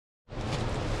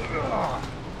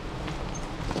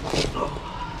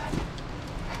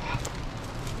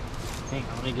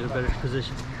Let me get a better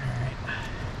position.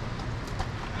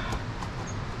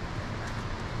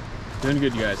 Doing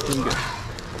good, you guys. Doing good.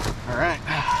 All right.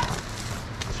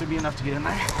 Should be enough to get in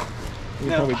there. You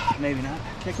No, probably, maybe not.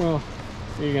 Kick. well,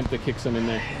 you're gonna have to kick some in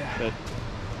there. Yeah. But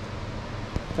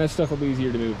that stuff will be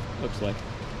easier to move, looks like.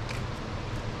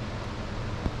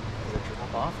 Does it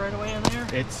drop off right away in there?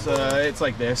 It's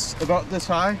like this, about this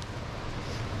high.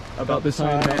 About this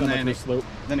high, about that much slope.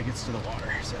 Then it gets to the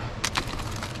water. So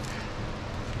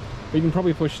We can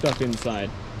probably push stuff inside.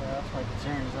 Yeah, that's my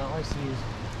concern. Is all I see is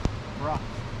rock.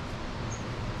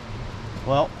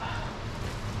 well.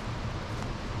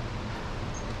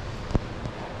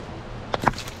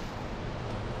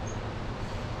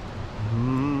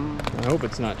 I hope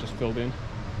it's not just filled in.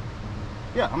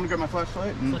 Yeah, I'm gonna grab my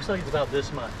flashlight. And Looks like it's about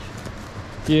this much.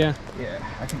 Yeah. yeah,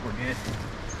 I think we're good.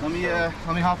 Let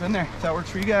me hop in there if that works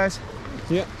for you guys.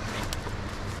 Yeah.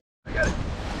 I got it.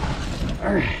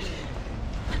 All right.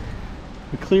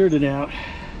 We cleared it out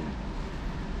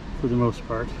for the most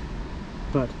part,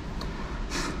 but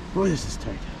boy, this is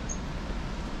tight.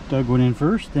 Doug went in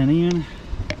first, then Ian,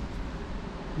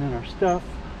 then our stuff,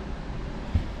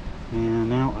 and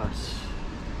now us.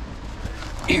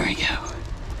 Here we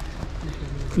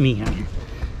go. Me, honey.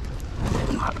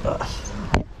 Not us.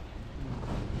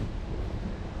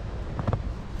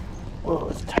 Whoa,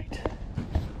 it's tight.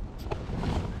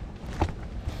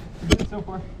 Good so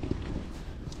far.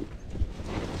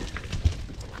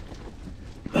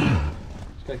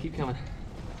 Just gotta keep coming.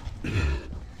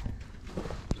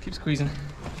 Keep squeezing.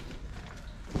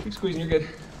 Keep squeezing, you're good.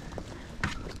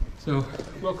 So,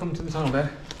 welcome to the tunnel bed.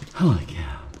 Holy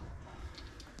cow.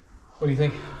 What do you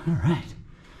think? All right.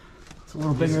 It's a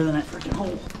little bigger than that freaking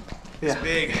hole. It's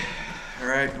big. All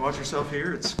right, watch yourself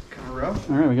here. It's kind of rough.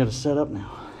 All right, we got to set up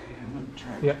now. I'm gonna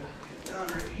try to Yep. get down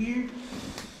right here.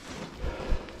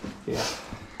 Yeah.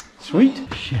 Sweet.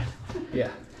 Shit. Yeah.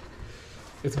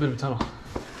 It's a bit of a tunnel.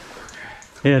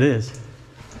 Yeah, it is.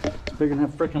 It's bigger than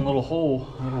that freaking little hole,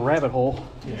 little rabbit hole.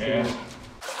 Yeah.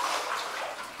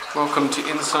 Welcome to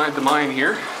inside the mine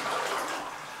here.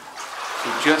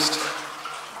 We just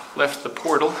left the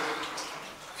portal a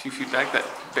few feet back. That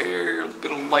bare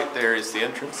bit of light there is the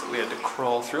entrance that we had to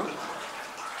crawl through.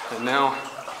 And now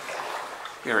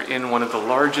we are in one of the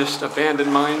largest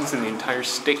abandoned mines in the entire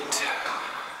state.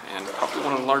 And probably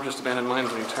one of the largest abandoned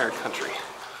mines in the entire country.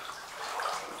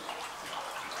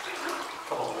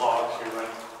 Couple of logs here, right?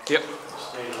 Yep.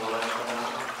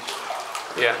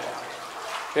 Yeah.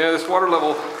 Yeah, this water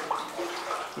level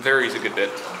varies a good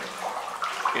bit.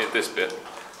 At this bit.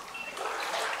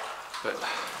 But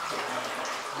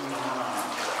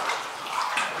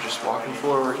we're just walking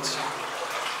forwards.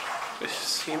 Just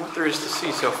seeing what there is to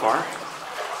see so far.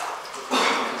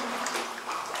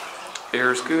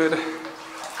 Air's good. And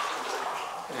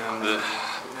the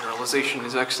mineralization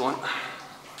is excellent.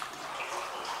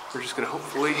 We're just gonna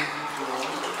hopefully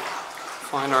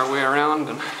find our way around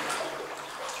and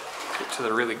get to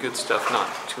the really good stuff not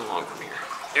too long from here.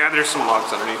 Yeah, there's some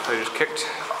logs underneath I just kicked,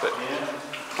 but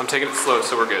I'm taking it slow,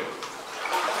 so we're good.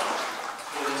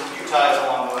 There's a few ties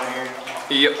along the way here.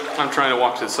 Yep, I'm trying to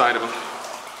walk to the side of them,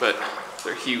 but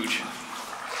they're huge.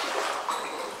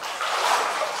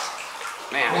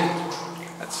 Man,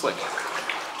 that's slick.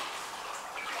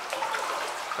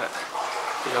 But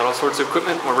we got all sorts of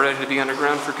equipment. We're ready to be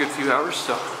underground for a good few hours,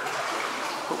 so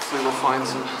hopefully we'll find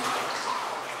some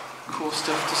cool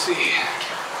stuff to see.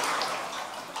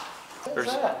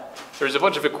 There's a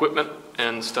bunch of equipment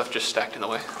and stuff just stacked in the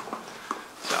way.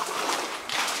 So,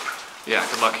 yeah,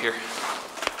 good luck here.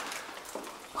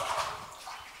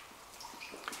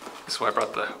 That's why I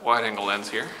brought the wide angle lens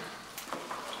here.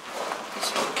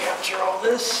 So we'll capture all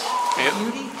this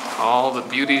beauty. All the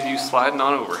beauty of you sliding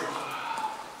on over. It's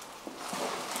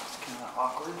kind of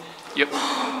awkward. Yep.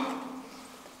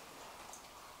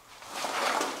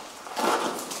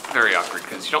 Very awkward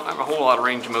because you don't have a whole lot of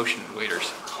range of motion in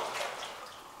waders.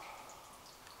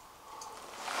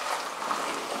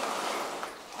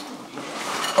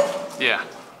 Yeah,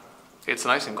 it's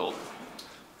nice and cold.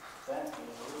 That is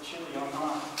a little chilly on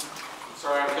mine.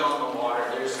 Sorry, I'm filling the water.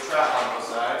 There's a track on both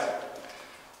sides.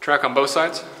 Track on both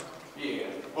sides? Yeah.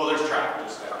 Well, there's track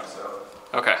just down, so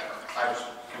Okay. I just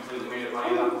completely made it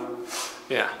muddy up.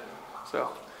 Yeah,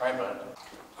 so. Right, bud.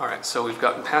 All right, so we've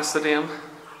gotten past the dam.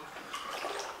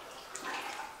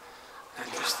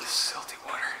 And just this silty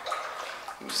water.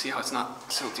 You can see how it's not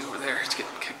silty over there. It's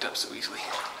getting kicked up so easily.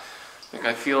 I think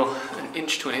I feel an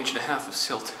inch to an inch and a half of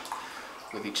silt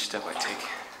with each step I take.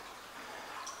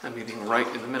 And me being right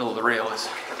in the middle of the rail is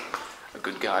a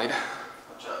good guide.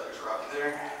 Watch out, there's rock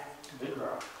there. Big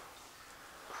rock.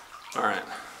 All right.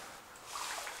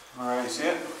 All right, you see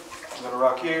it? We got a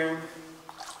rock here,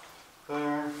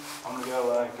 there. I'm gonna go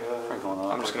like.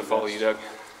 I'm just gonna follow you, Doug.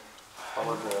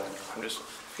 Follow the. I'm just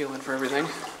feeling for everything.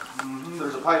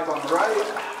 There's a pipe on the right.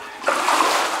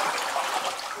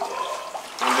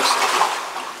 I'm just.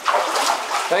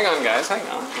 Hang on, guys. Hang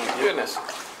on. Oh, goodness.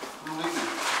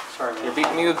 Sorry, You're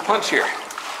beating me with a punch here.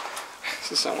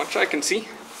 This is how much I can see.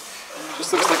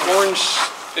 Just looks like orange.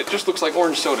 It just looks like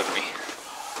orange soda to me.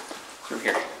 Through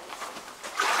here.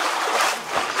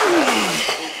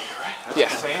 Yeah.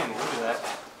 Sand. Look at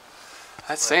that.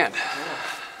 That's sand.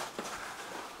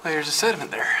 Layers of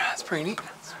sediment there. That's pretty neat.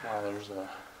 That's why there's a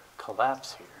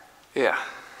collapse here. Yeah.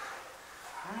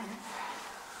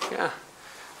 Yeah.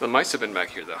 The mice have been back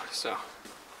here though, so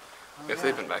if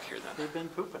they've been back here then. They've been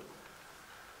pooping.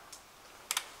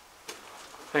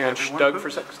 Hang on, Everyone Doug, poop? for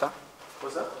a sec. Stop.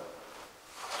 What's that?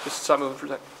 Just stop moving for a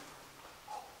sec.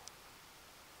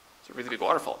 It's a really big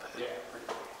waterfall. Yeah.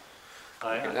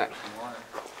 Oh yeah, at that. there's some water.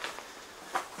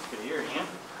 Get here, Ian.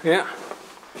 Yeah.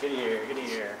 Get here, get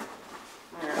here.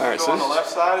 All right, Go so on the this- left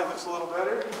side if it's a little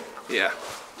better. Yeah.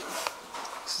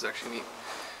 This is actually neat.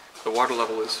 The water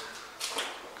level is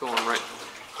going right.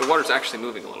 The water's actually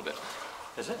moving a little bit.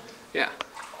 Is it? Yeah.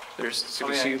 There's, so Oh,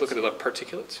 you yeah, see, I look at the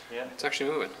particulates? Yeah. It's actually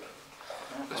moving.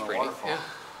 Yeah, That's from a pretty neat. waterfall. Yeah.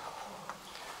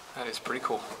 That is pretty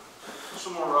cool. There's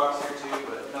some more rocks here too,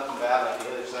 but nothing bad like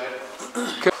the other side.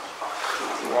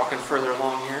 Walking further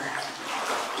along here.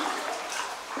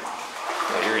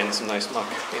 Yeah, you're in some nice muck,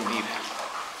 indeed.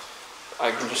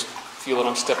 I can just feel that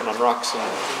I'm stepping on rocks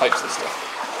and pipes and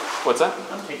stuff. What's that?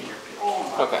 I'm taking your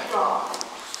picture. Okay.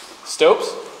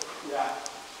 Stopes? Yeah.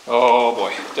 Oh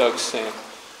boy, Doug's saying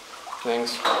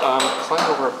things.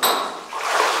 Climb over a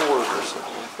cord or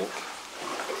something, I think.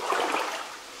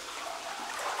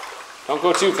 Don't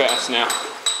go too fast now.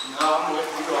 No, I'm with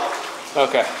you all.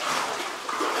 Okay.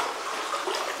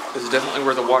 This is definitely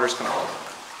where the water's coming from.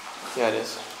 Yeah, it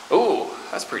is. Oh,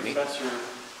 that's pretty neat. That's your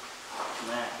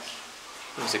max.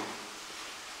 What is it?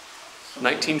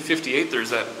 1958, there's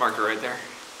that marker right there.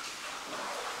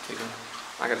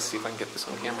 I gotta see if I can get this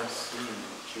on camera.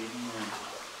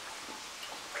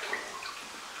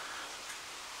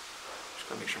 Just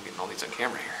gotta make sure I'm getting all these on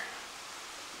camera here.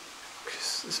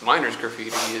 'Cause this miner's graffiti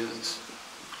is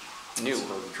new.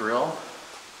 So drill.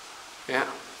 Yeah.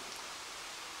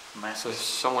 Max. So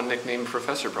someone nicknamed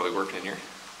Professor probably working in here.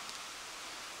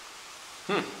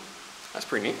 That's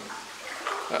pretty neat.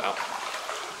 Uh-oh.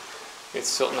 It's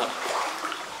silting up.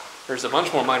 There's a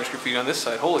bunch more miners graffiti on this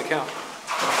side. Holy cow.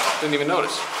 Didn't even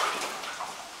notice.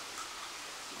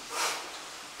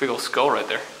 Big old skull right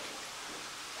there.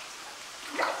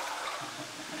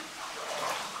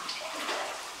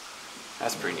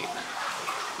 That's pretty neat.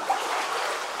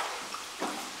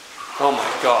 Oh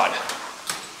my god.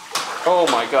 Oh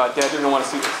my god, Dad, you're gonna want to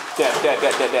see this. Dad,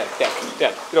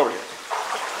 get over here.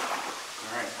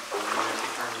 Alright, I'm going to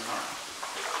turn this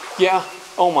on. Yeah,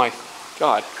 oh my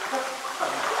god.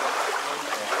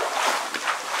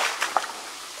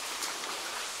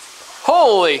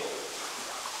 Holy!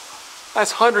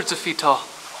 That's hundreds of feet tall. And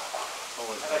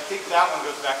I think that one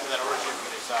goes back to that origin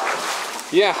that they saw.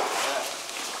 Yeah.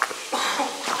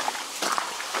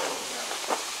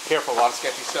 Careful, a lot of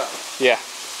sketchy stuff. Yeah.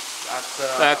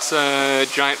 That's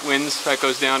That's giant winds. That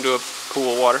goes down to a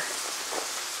pool of water.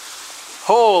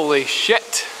 Holy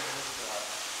shit!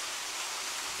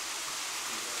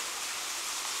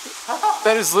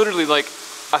 That is literally like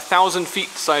 1,000 feet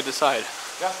side to side.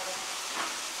 yeah.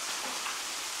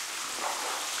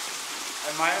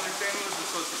 And my understanding was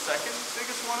this was the second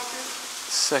biggest one up here?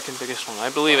 Second biggest one, I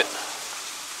believe it.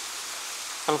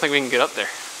 I don't think we can get up there.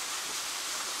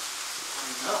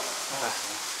 No.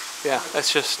 Yeah,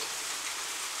 that's just...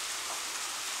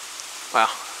 Wow.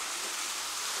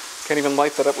 Can't even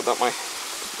light that up without my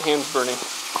hands burning.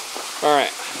 All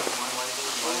right.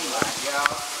 Yeah.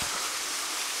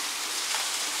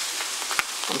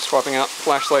 I'm swapping out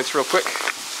flashlights real quick.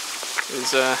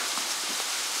 This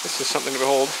is something to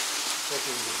behold.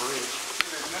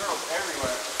 There's minerals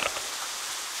everywhere.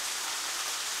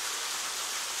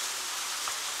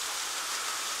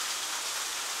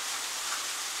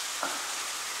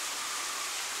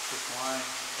 Just line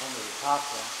over the top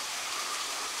though.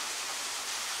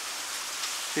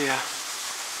 Yeah. I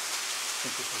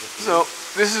think this is a So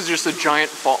this is just a giant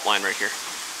fault line right here.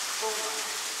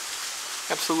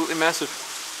 Absolutely massive.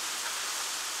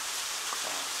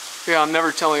 Yeah, I'm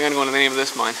never telling anyone the name of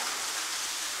this mine.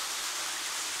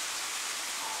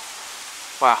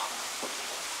 Wow.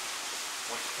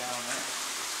 what's down there.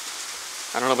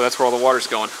 I don't know, but that's where all the water's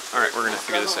going. All right, we're gonna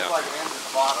figure this Doesn't out. look like it ends at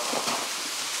the bottom.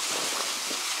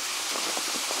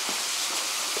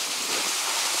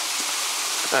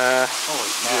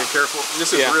 Be careful.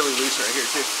 This is really loose right here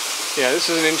too. Yeah, this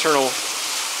is an internal.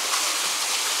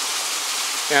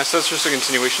 Yeah, so it's just a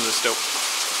continuation of the stope.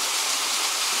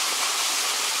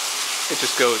 It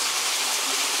just goes.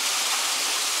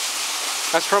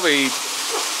 That's probably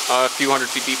a few hundred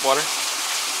feet deep water.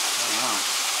 Wow.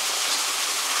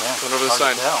 Yeah, going over the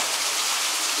side.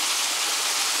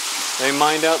 They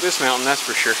mined out this mountain, that's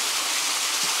for sure.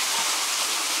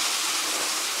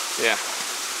 Yeah.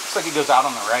 Looks like it goes out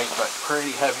on the right, but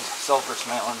pretty heavy sulfur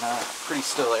smelling. Pretty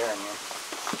still air in here.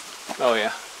 Oh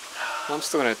yeah. Well, I'm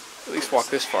still gonna at least walk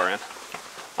this far in.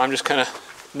 I'm just kind of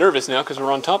nervous now because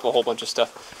we're on top of a whole bunch of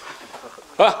stuff.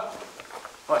 Ah!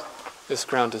 What? This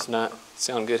ground does not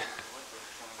sound good.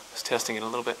 I was testing it a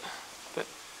little bit, but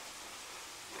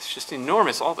it's just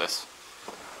enormous, all this.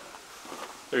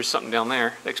 There's something down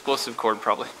there. Explosive cord,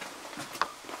 probably.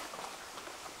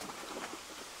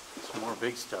 Some more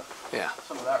big stuff. Yeah.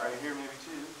 Some of that right here maybe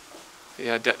too.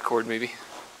 Yeah, det cord maybe.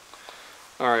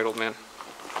 All right, old man.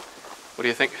 What do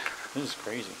you think? This is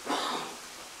crazy.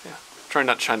 Yeah. Try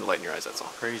not to shine the light in your eyes, that's all.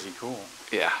 Crazy cool.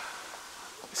 Yeah.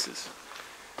 This is...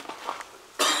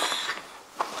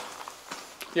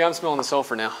 Yeah, I'm smelling the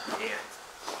sulfur now. Yeah.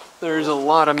 There's a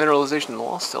lot of mineralization in the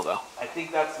wall still, though. I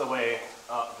think that's the way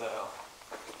up though.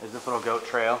 Is this little goat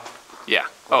trail? Yeah.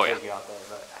 Oh, yeah. Take you out there,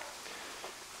 but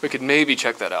We could maybe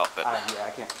check that out, but... yeah,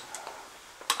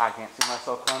 I can't see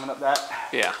myself climbing up that.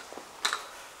 Yeah.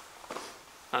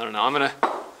 I don't know. I'm gonna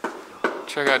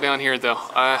check out down here, though.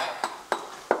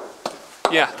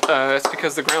 Yeah, that's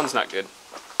because the ground's not good.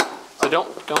 So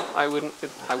I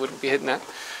wouldn't be hitting that.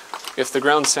 If the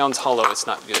ground sounds hollow, it's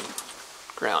not good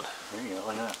ground. There you go,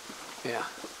 look at that. Yeah.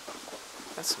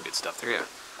 That's some good stuff there, yeah.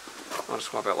 I'll just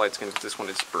swap out light skins. This one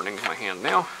is burning in my hand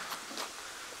now.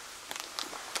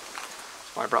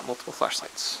 That's why I brought multiple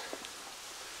flashlights.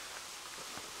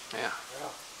 Yeah.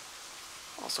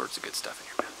 All sorts of good stuff in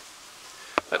here, man.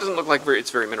 That doesn't look like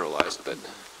it's very mineralized, but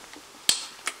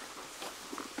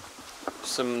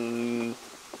some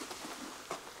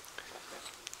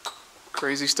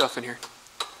crazy stuff in here.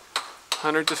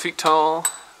 Hundreds of feet tall, a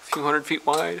few hundred feet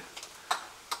wide.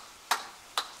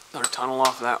 Another tunnel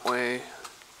off that way.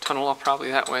 Tunnel off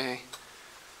probably that way.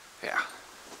 Yeah.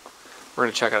 We're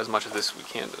gonna check out as much of this as we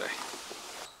can today.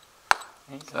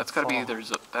 So that's gotta be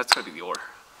that's gotta be the ore.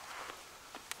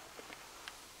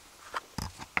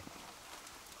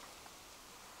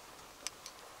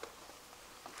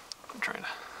 I'm trying to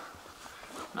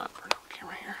not burn out the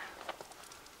camera here.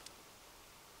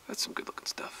 That's some good looking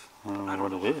stuff. I don't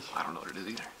know what it is. I don't know what it is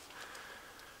either.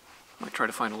 Might try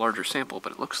to find a larger sample,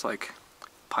 but it looks like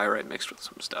pyrite mixed with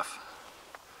some stuff.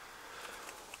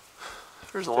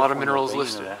 There's a lot of minerals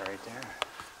listed. That right there.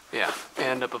 Yeah,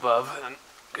 and up above, and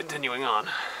continuing on.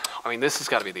 I mean, this has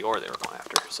got to be the ore they were going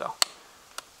after, so.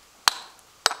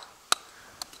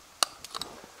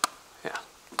 Yeah.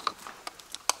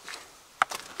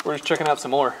 We're just checking out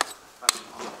some more.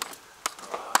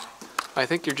 I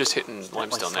think you're just hitting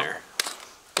limestone there.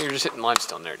 I think you're just hitting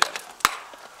limestone there, Dad.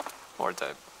 Or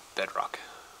the bedrock.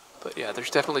 But yeah, there's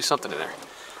definitely something in there.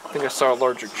 I think I saw a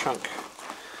larger chunk.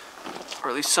 Or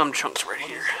at least some chunks right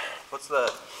here. What's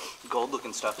the gold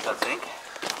looking stuff? Is that zinc?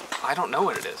 I don't know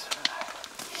what it is.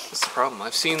 That's the problem.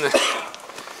 I've seen the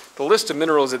list of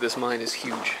minerals at this mine is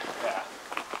huge. Yeah.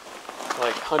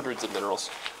 Like hundreds of minerals.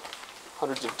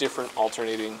 Hundreds of different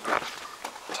alternating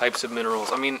types of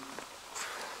minerals. I mean,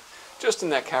 just in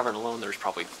that cavern alone, there's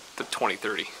probably 20,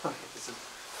 30.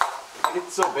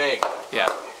 It's so big. Yeah.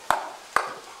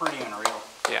 Pretty unreal.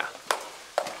 Yeah.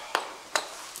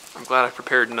 I'm glad I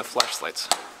prepared enough flashlights.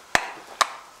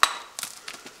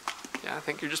 Yeah, I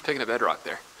think you're just picking a bedrock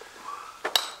there.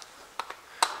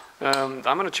 I'm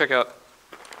going to check out...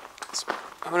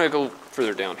 I'm going to go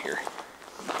further down here.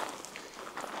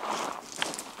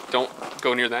 Don't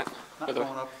go near that. Not going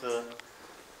up the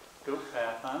goat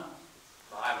path, huh?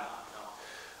 I'm not, no.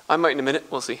 I might in a minute.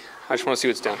 We'll see. I just want to see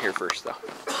what's down here first, though.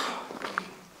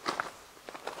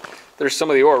 There's some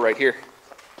of the ore right here.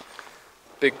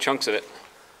 Big chunks of it.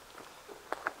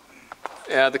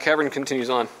 Yeah, the cavern continues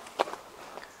on.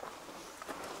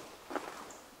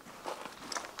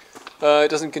 It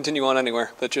doesn't continue on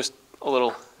anywhere, but just a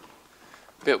little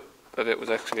bit of it was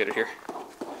excavated here.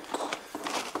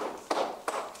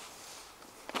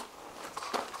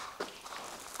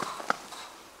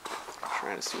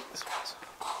 Trying to see what this was.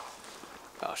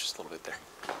 Oh, it's just a little bit there.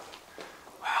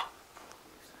 Wow.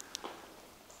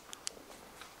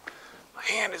 My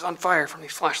hand is on fire from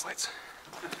these flashlights.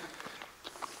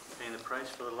 Paying the price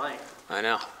for the light. I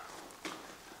know.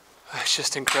 It's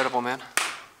just incredible, man.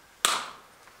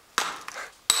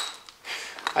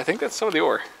 I think that's some of the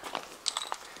ore.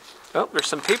 Oh, there's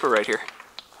some paper right here.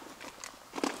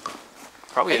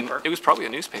 Probably Paper? it was probably a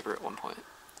newspaper at one point.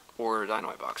 Or a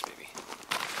dynamite box, maybe.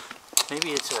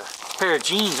 Maybe it's a pair of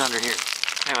jeans under here.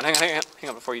 Hang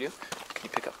on before you do. Can you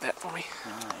pick up that for me?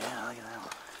 Oh, yeah, look at that one.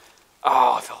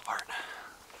 Oh, it fell apart.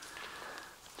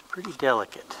 It's pretty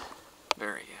delicate.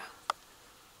 Very, yeah.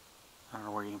 I don't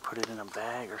know where you can put it in a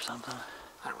bag or something.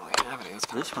 I don't really have any. That's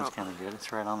kind This one's kind of good.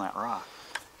 It's right on that rock.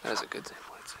 That is a good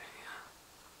sample, I'd say.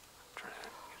 Yeah. Trying to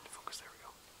get it to focus. There we go.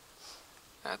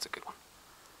 That's a good one.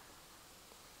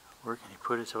 Where can you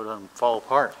put it so it doesn't fall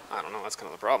apart? I don't know. That's kind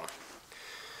of the problem.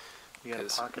 You got a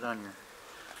pocket on your...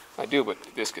 I do, but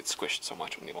this gets squished so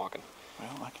much when you're walking. Well,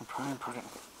 I can try and put it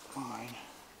in mine.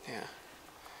 Yeah.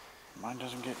 Mine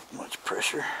doesn't get much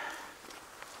pressure.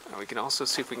 We can also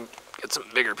see if we can get some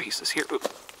bigger pieces here. Oop,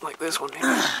 like this one maybe.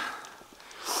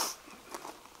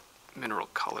 Mineral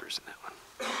colors in that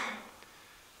one.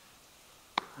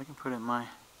 I can put it in my...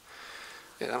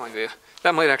 Yeah,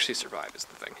 that might actually survive is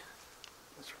the thing.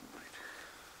 This one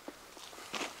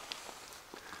might.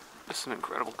 There's some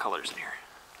incredible colors in here.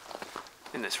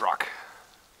 In this rock.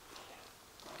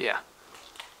 Yeah.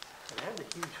 It had the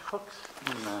huge hooks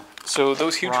in the So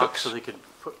those huge rock hooks. so they could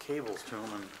put cables to them.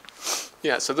 And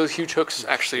Yeah, so those huge hooks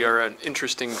actually are an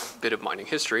interesting bit of mining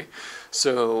history.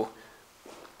 So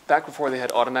back before they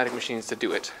had automatic machines to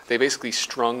do it, they basically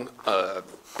strung a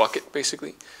bucket,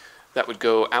 basically, that would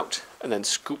go out and then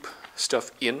scoop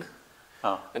stuff in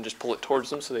and just pull it towards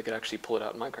them so they could actually pull it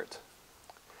out in minecarts.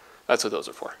 That's what those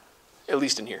are for, at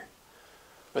least in here.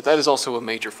 But that is also a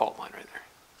major fault line right there.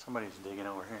 somebody's digging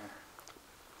over here.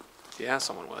 Yeah,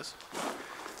 someone was.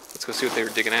 Let's go see what they were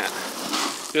digging at.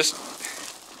 Just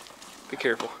be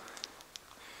careful.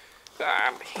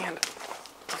 Ah, my hand.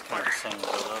 It's kind of the same as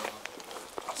those other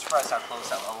ones. I'm surprised how close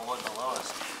that level was below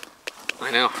us.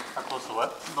 I know. How close to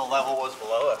what? The level was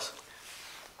below us.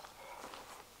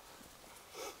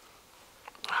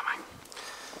 Oh my.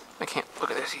 I can't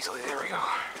look at this easily. There we go.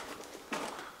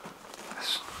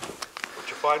 This, What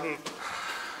you finding?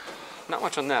 not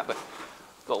much on that, but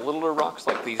the littler rocks,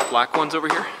 like these black ones over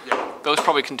here, those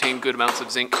probably contain good amounts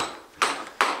of zinc,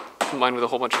 combined with a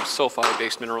whole bunch of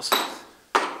sulfide-based minerals.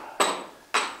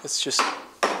 It's just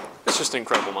an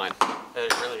incredible mine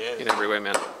It really is. in every way,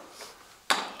 man.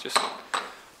 Just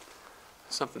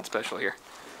something special here.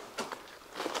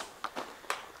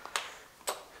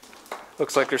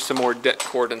 Looks like there's some more det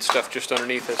cord and stuff just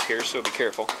underneath us here, so be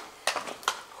careful.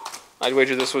 I'd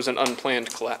wager this was an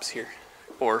unplanned collapse here,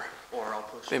 or I'll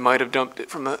push they might have dumped it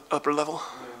from the upper level.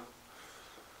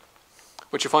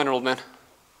 What you find, old man?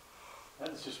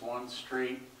 That's just one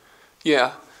straight.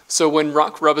 Yeah, so when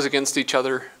rock rubs against each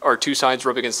other, or two sides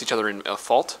rub against each other in a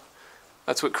fault,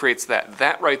 that's what creates that.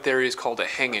 That right there is called a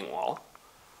hanging wall,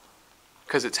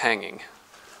 because it's hanging,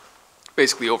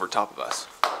 basically over top of us.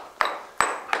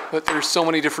 But there's so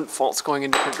many different faults going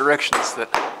in different directions that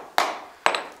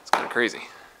it's kind of crazy.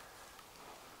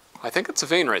 I think it's a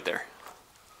vein right there.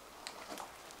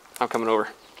 I'm coming over.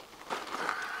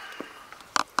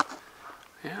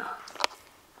 Yeah.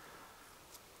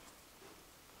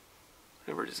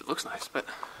 Whatever it is, it looks nice, but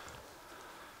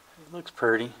It looks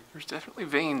pretty. there's definitely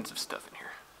veins of stuff in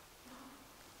here.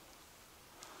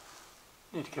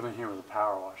 You need to come in here with a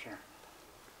power washer.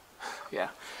 Yeah.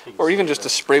 Or even just a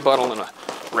spray bottle and a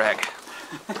rag.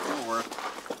 It'll work.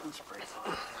 Spray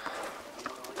bottle.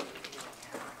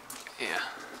 Yeah.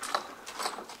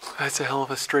 That's a hell of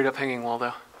a straight up hanging wall,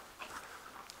 though.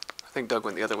 I think Doug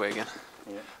went the other way again.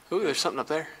 Yeah. Ooh, there's something up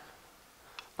there.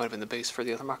 Might have been the base for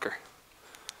the other mucker.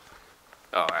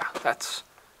 Oh, yeah.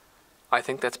 I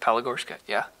think that's palagorskite.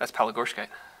 Yeah, that's palagorskite.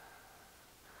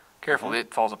 Careful,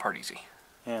 it falls apart easy.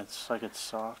 Yeah, it's like it's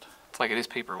soft. It's like it is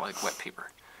paper, like wet paper.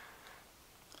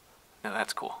 Now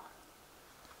that's cool.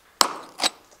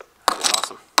 That is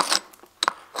awesome.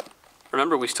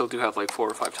 Remember, we still do have like 4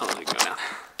 or 5 tunnels we can go down.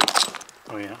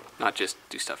 Oh yeah? Not just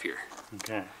do stuff here.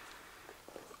 Okay.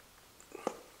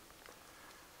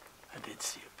 I did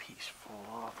see a piece fall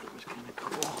off that was kind of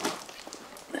cool.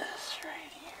 This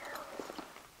right here.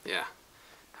 Yeah,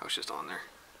 that was just on there.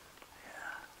 Yeah.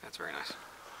 That's very nice.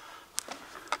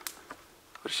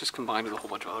 But it's just combined with a whole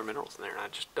bunch of other minerals in there, and I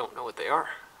just don't know what they are.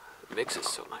 The mix is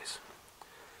so nice.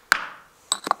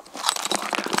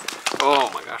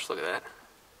 Oh my gosh, look at that.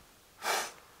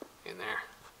 In there.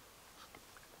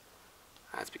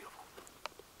 That's beautiful.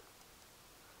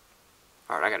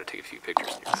 Alright, I gotta take a few pictures.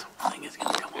 I think it's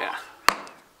gonna come Yeah.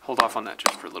 off. Hold off on that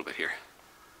just for a little bit here.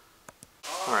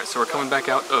 Alright, so we're coming back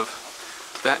out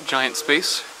of that giant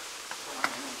space.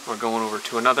 We're going over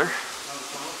to another.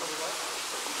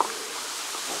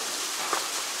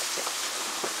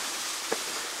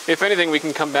 If anything, we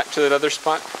can come back to that other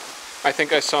spot. I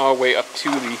think I saw a way up to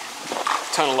the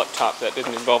tunnel up top that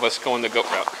didn't involve us going the goat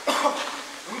route.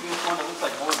 We do one that looks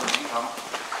like more than income.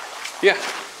 Yeah,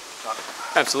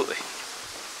 absolutely.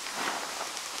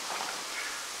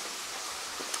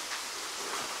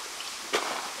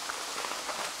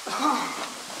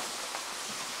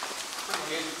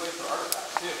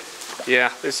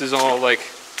 Yeah, this is all like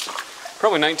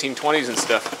probably 1920s and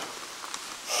stuff.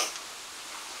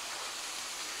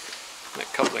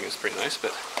 That coupling is pretty nice,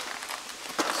 but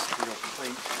Steel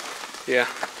plate. yeah.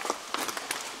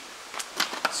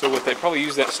 So what they probably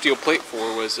used that steel plate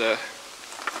for was, I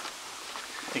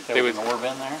think there They was would- an orb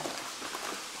in there.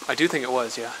 I do think it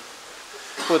was, yeah.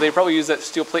 What they probably used that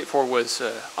steel plate for was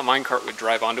a minecart would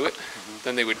drive onto it,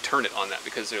 then they would turn it on that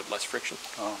because there's less friction.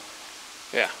 Oh.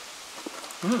 Yeah.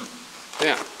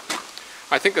 Yeah.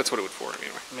 I think that's what it would for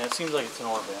anyway. I mean, it seems like it's an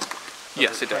orb in.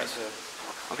 Yes, it does.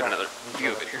 I'll get another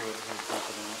view of it here.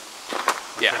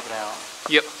 Yeah. Check it out.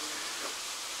 Yep.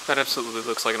 That absolutely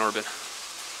looks like an orbit.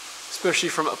 Especially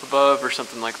from up above or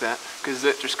something like that, because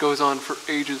it just goes on for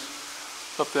ages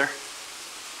up there.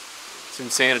 It's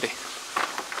insanity.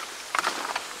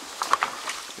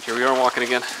 But here we are walking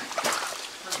again.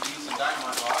 Pretty decent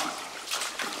dynamite box.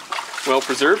 Well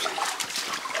preserved?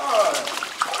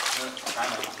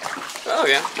 Kind of. Oh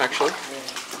yeah, actually.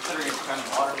 Considering it's kind of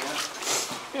water, yeah.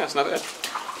 Yeah, it's not bad.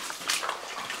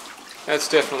 That's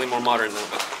definitely more modern though,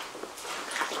 but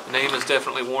the name is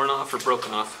definitely worn off or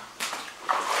broken off.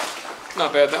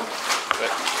 Not bad though,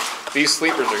 but these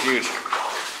sleepers are huge.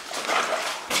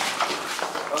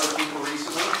 Other people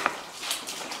recently,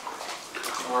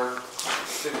 or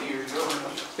 50 years ago.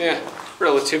 Yeah,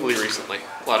 relatively recently.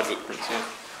 A lot of boot prints, yeah.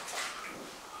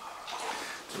 I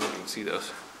don't know if you can see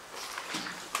those.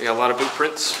 Yeah, a lot of boot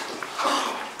prints.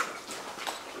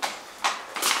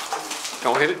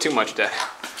 Don't hit it too much, Dad.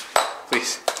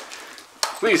 Please.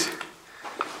 Please.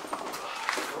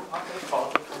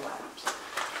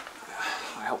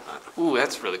 I hope not. Ooh,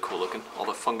 that's really cool looking. All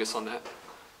the fungus on that.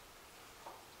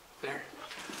 There.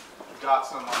 Got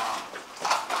some,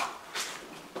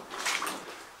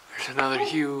 There's another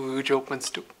huge open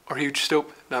stope, or huge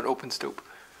stope, not open stope.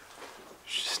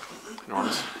 It's just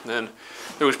enormous. And then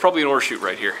there was probably an ore chute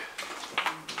right here.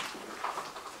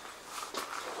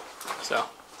 So,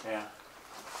 Yeah.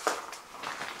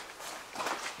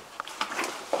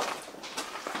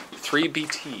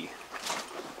 3BT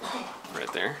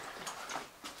right there.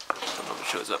 I don't know if it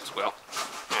shows up as well.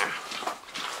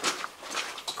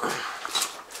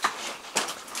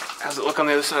 How's it look on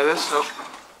the other side of this?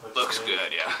 Oh, looks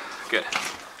good, yeah. Good.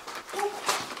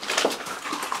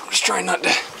 Just trying not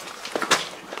to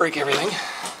break everything.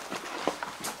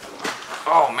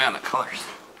 Oh man, the colors.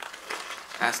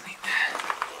 That's neat.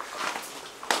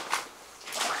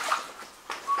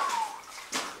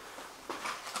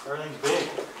 Everything's big.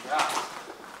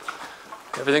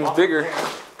 Everything's bigger.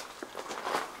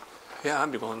 Yeah,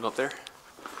 I'd be willing to go up there.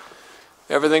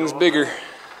 Everything's bigger.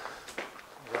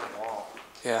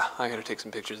 Yeah, I gotta take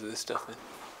some pictures of this stuff, man.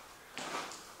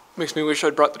 Makes me wish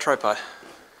I'd brought the tripod.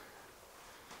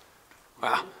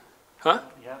 Wow. Huh?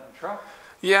 Yeah, in the truck.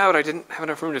 Yeah, but I didn't have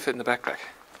enough room to fit in the backpack.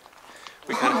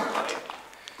 We kind of.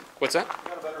 What's that?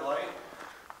 got a better light?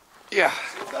 Yeah.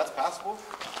 See if that's passable?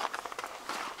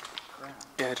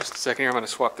 Yeah, just a second here. I'm gonna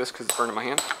swap this because it's burning my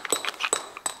hand.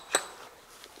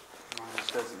 Mine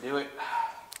just doesn't do it.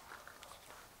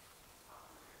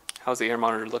 How's the air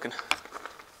monitor looking?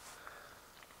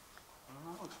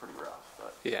 Looks pretty rough,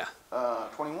 but. Yeah,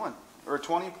 21, or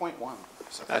 20.1.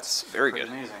 So that's very pretty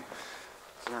good. amazing.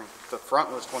 Considering the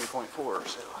front was 20.4,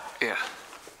 so. Yeah.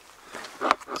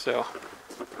 So.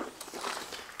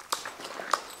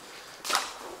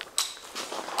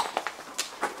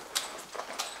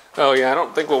 Oh yeah, I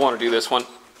don't think we'll want to do this one.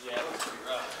 Yeah, it looks pretty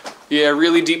rough. Yeah,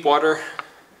 really deep water.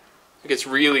 It gets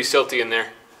really silty in there.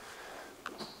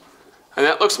 And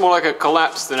that looks more like a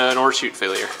collapse than an ore chute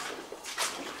failure.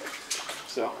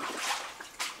 So,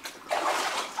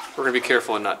 we're gonna be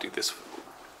careful and not do this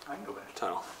I can go back.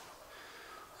 tunnel.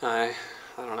 I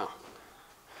don't know.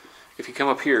 If you come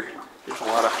up here, there's a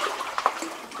lot of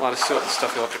silt and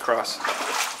stuff you'll have to cross.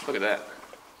 Look at that.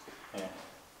 Yeah.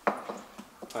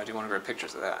 Oh, I do want to grab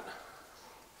pictures of that.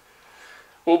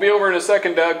 We'll be over in a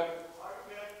second, Doug. Do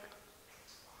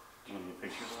you want to get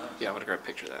pictures of that? Yeah, I want to grab a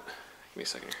picture of that. Give me a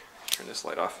second here. Turn this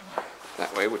light off.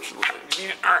 That way, which looks like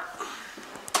convenient. All right.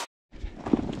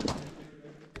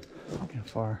 Look how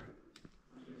far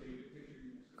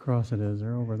across it is.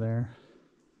 They're over there.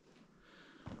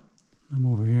 I'm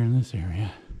over here in this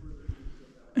area.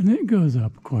 And it goes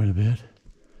up quite a bit.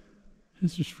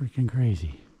 It's just freaking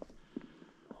crazy.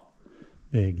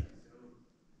 big.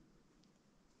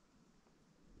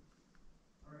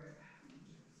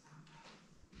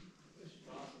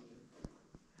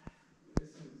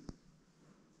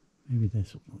 Maybe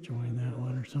this will join that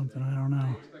one or something. I don't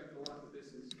know.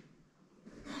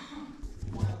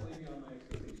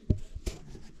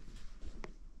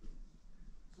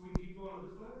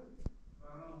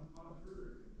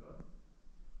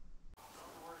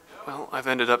 Well, I've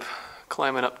ended up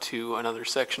climbing up to another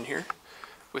section here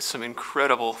with some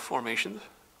incredible formations.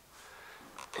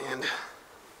 And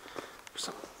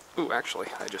some, ooh, actually,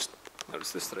 I just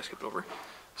noticed this that I skipped over.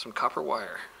 Some copper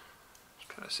wire. Just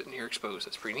kind of sitting here exposed.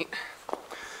 That's pretty neat.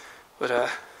 But, there's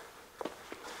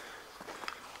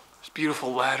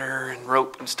beautiful ladder and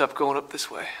rope and stuff going up this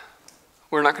way.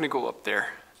 We're not going to go up there.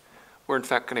 We're in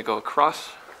fact going to go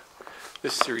across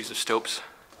this series of stopes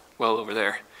well over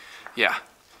there. Yeah,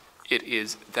 it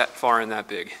is that far and that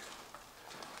big.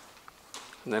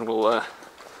 And then we'll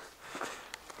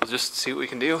just see what we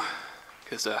can do,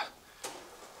 because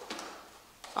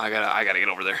I gotta get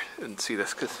over there and see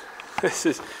this, because this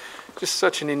is just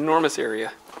such an enormous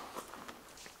area.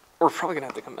 We're probably gonna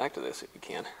have to come back to this if we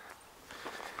can.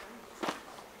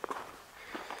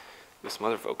 With some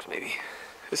other folks, maybe.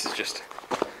 This is just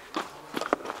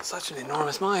such an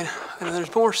enormous mine. And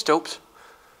there's more stopes.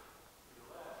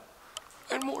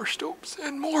 And more stopes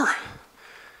and more.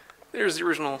 There's the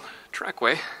original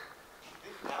trackway.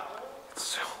 It's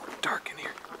so dark in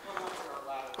here.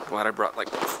 I'm glad I brought like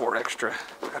 4 extra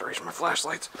batteries for my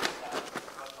flashlights.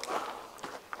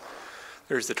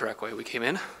 There's the trackway we came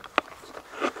in.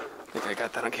 I think I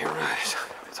got that on camera.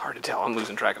 It's hard to tell. I'm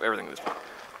losing track of everything at this point.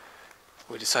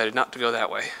 We decided not to go that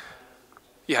way.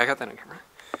 Yeah, I got that on camera.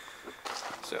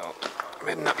 So I'm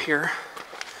heading up here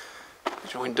to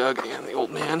join Doug and the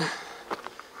old man.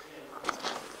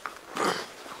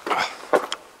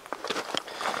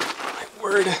 My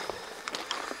word,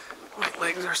 my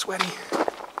legs are sweaty.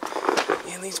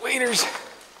 And these waders,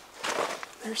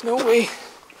 there's no way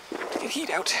to get heat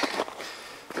out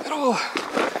at all.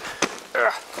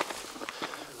 Ugh.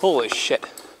 Holy shit.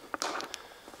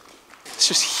 It's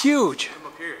just huge. Come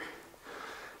up here.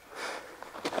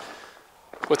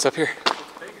 What's up here?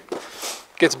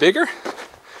 Gets bigger?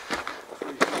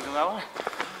 That way?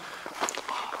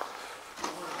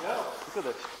 Look at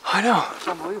this. I know. It's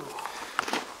unbelievable.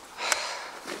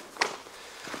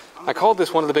 I called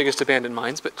this one of the biggest abandoned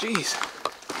mines, but geez.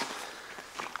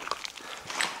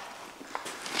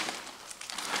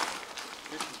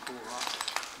 This is cool,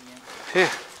 huh?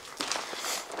 Yeah.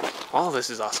 All of this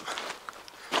is awesome.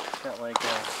 Got like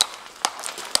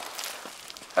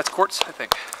That's quartz, I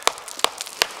think.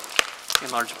 In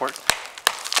large part.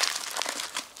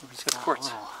 It's got quartz.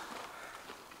 little,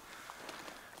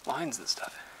 Lines and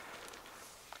stuff.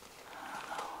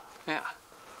 Yeah.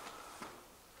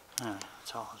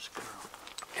 it's all this girl.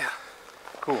 Yeah.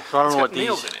 Cool. So I don't It's know got what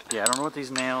nails these. in it. Yeah, I don't know what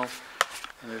these nails.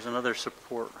 And there's another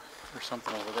support or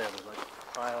something over there. There's like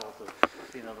piles of.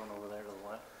 See another one over there to the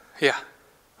left. Yeah.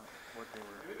 What they were.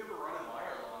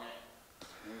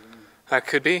 That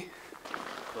could be.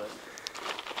 But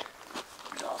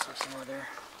there's also some over there.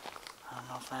 I don't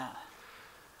know if that.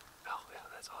 Oh, yeah,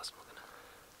 that's awesome looking.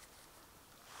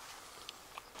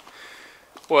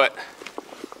 What?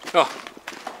 Oh.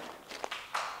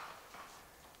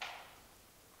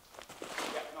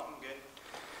 Yeah, no, I'm good.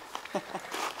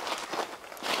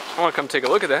 I want to come take a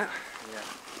look at that,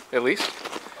 Yeah. at least.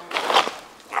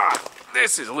 Ah,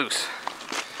 this is loose.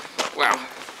 Wow.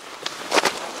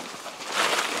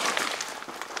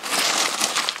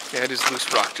 Yeah, it is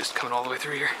loose rock just coming all the way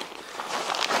through here.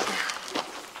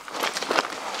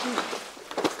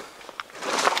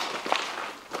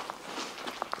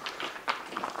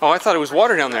 Oh, I thought it was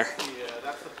water down there. Yeah,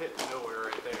 that's the pit to nowhere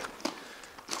right there.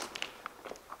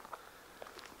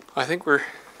 I think we're...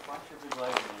 Watch your big leg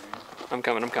in there. I'm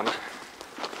coming, I'm coming.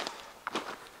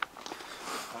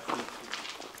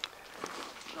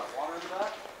 Got water in the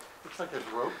back? Looks like there's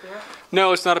rope there.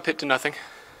 No, it's not a pit to nothing.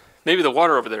 Maybe the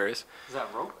water over there is. Is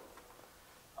that rope?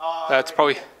 That's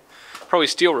probably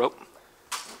steel rope.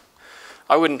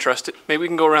 I wouldn't trust it. Maybe we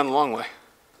can go around the long way.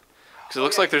 Because it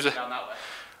looks like there's a... Down that way.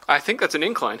 I think that's an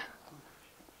incline.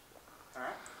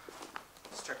 Alright.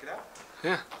 Let's check it out.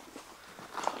 Yeah.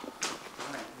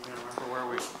 Alright, you gonna remember where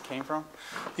we came from?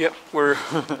 Yep,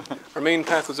 our main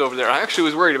path was over there. I actually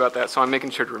was worried about that, so I'm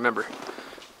making sure to remember.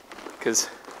 Because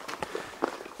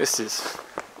this is...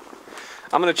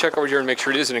 I'm going to check over here and make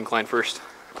sure it is an incline first.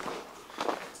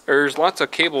 There's lots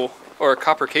of cable, or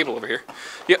copper cable over here.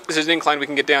 Yep, this is an incline. We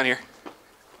can get down here.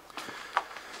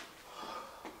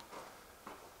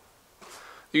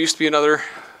 There used to be another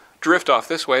drift off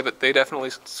this way, but they definitely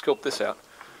scoped this out.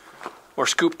 Or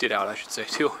scooped it out, I should say,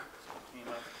 too.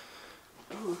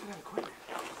 Ooh, look at that equipment.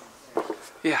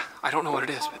 Yeah, I don't know what it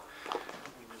is, but...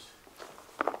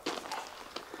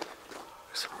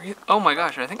 Oh my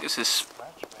gosh, I think this is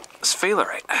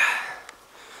sphalerite.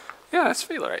 Yeah, that's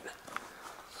sphalerite.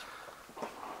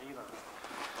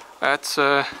 That's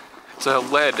it's a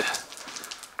lead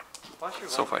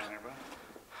sulfide.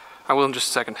 I will in just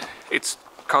a second. It's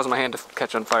causing my hand to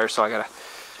catch on fire, so I gotta...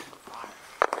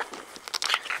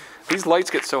 These lights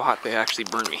get so hot they actually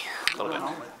burn me a little bit.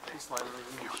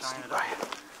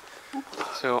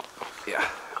 So, yeah,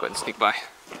 go ahead and sneak by.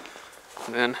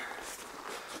 And then...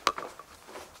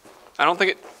 I don't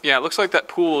think it... Yeah, it looks like that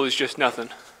pool is just nothing.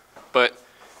 But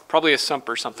probably a sump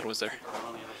or something was there.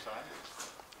 On the other side?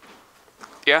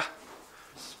 Yeah.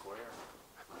 Square.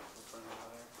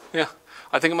 Yeah.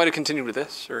 I think it might have continued with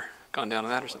this or gone down to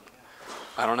that or something.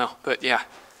 I don't know. But yeah.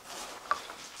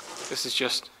 This is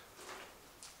just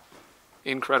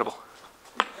incredible.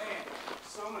 Man,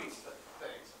 so many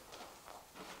things.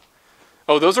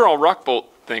 Oh, those are all rock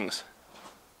bolt things.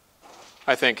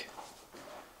 I think.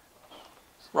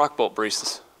 Rock bolt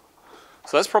braces.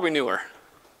 So that's probably newer.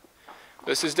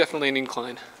 This is definitely an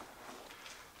incline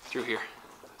through here.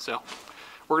 So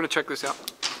we're going to check this out.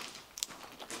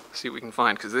 See what we can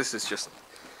find, because this is just...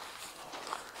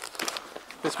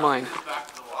 It's mine. Back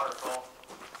to the waterfall.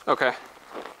 Okay.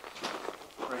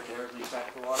 Right there, at least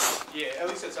back to the water. Yeah, at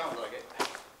least it sounds like it.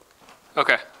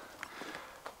 Okay.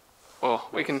 Well,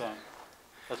 we can...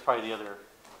 That's probably the other...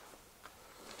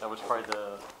 That was probably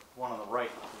the one on the right.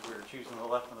 We were choosing the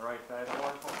left and the right side of the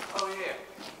waterfall. Oh yeah.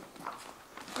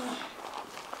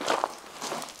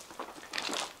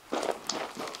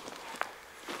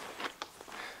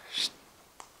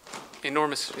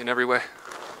 Enormous in every way.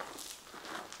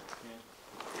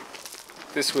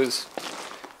 This was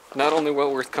not only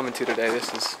well worth coming to today, this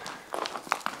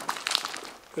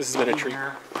has been a treat.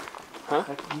 Huh?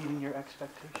 Meeting your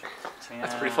expectations.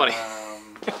 That's pretty funny.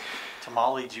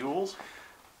 Tamale Jewels.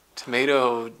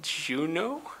 Tomato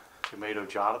Juno? Tomato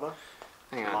Jadaba.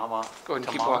 Hang on. Tamama. Go ahead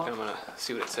and keep Tamama? walking. I'm going to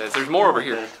see what it says. There's more over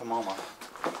here. Tamama.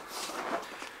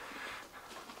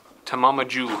 Tamama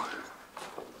Ju.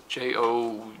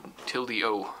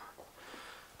 J-O-tilde-O.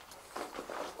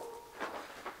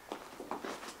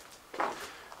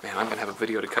 Man, I'm going to have a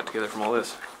video to cut together from all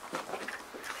this.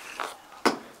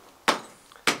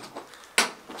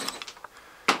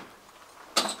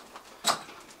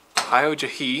 Hio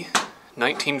Jahi,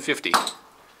 1950.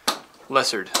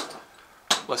 Lessard.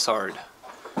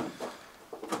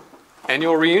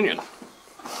 Annual reunion.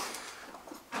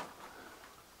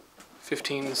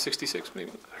 1566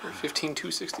 maybe, or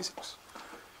 15266.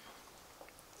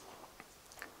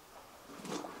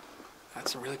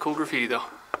 That's some really cool graffiti though.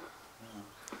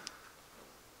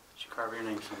 Did you carve your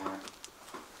name somewhere?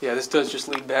 Yeah, this does just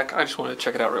lead back. I just wanted to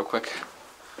check it out real quick.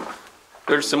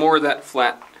 There's some more of that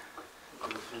flat.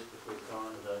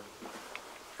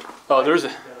 Oh, there's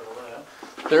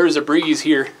a breeze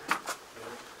here.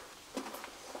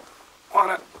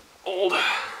 What a old.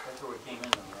 That's where we came in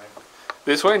though, right?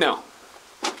 This way? No.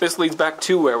 This leads back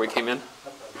to where we came in.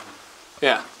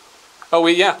 Yeah. Oh,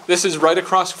 yeah. This is right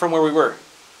across from where we were.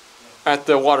 At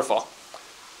the waterfall.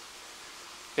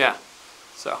 Yeah.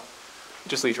 So, it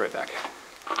just leads right back.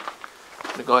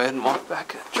 I'm gonna go ahead and walk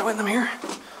back and join them here.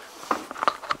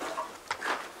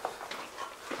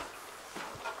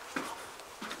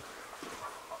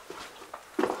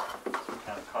 Some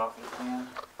kind of coffee can.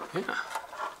 Yeah.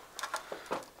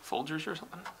 Folgers or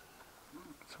something?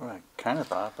 That's what I kind of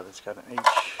thought, but it's got an H.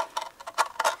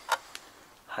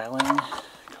 Highland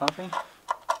coffee?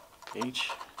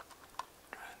 H.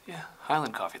 Yeah,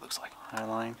 Highland coffee looks like.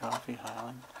 Highline coffee,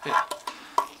 Highland. Yeah,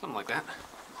 something like that.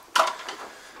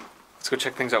 Let's go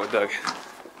check things out with Doug.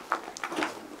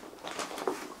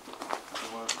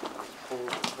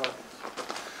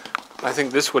 I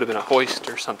think this would have been a hoist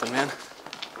or something, man.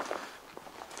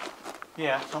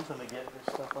 Yeah, something to get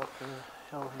this stuff up the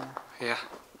hill here. Yeah,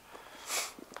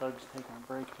 Doug's taking a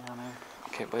break down there.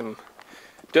 can't blame him.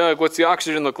 Doug, what's the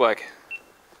oxygen look like?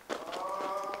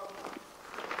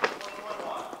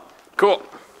 Cool.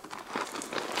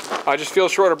 I just feel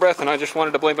short of breath and I just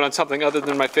wanted to blame it on something other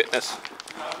than my fitness.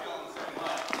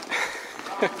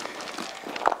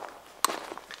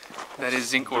 That is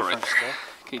zinc ore right there.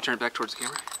 Can you turn it back towards the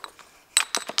camera?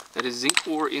 That is zinc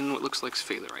ore in what looks like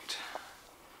sphalerite,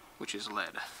 which is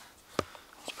lead.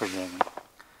 It's pretty heavy.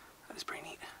 That is pretty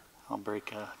neat. I'll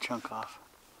break a chunk off.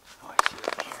 Oh, I see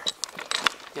it here.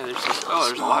 Yeah, there's just, oh,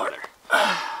 there's a lot there.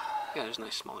 Yeah, there's a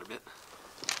nice smaller bit.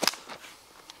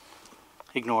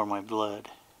 Ignore my blood.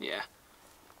 Yeah.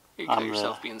 You got I'm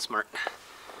yourself being smart.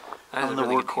 That is I'm a the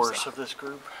really good piece, workhorse though. of this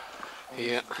group.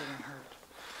 Yeah. Getting hurt.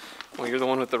 Well, you're the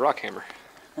one with the rock hammer.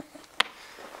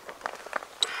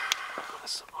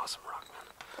 That's some awesome rock, man.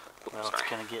 Oh, Well, sorry. it's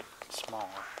gonna get smaller.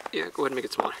 Yeah, go ahead and make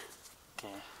it smaller.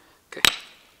 Okay. Okay.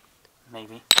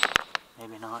 Maybe.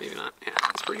 Maybe not. Maybe not. Yeah,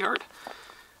 it's pretty hard.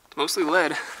 It's mostly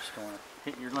lead. Just don't want to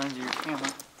hit your lens of your camera.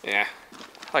 Yeah.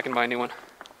 I can buy a new one.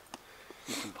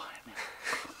 You can buy me.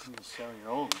 You can sell your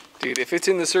old one. Dude, if it's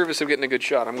in the service of getting a good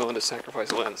shot, I'm willing to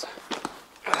sacrifice a lens.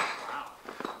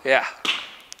 Yeah.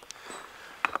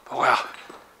 Oh, wow.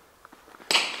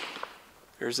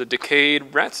 There's a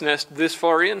decayed rat's nest this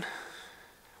far in.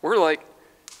 We're like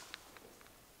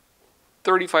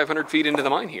 3,500 feet into the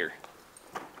mine here.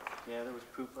 Yeah, there was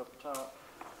poop up top.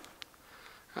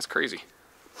 That's crazy.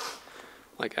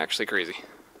 Like, actually crazy.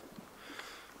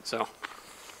 So,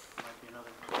 Might be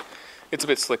another. it's a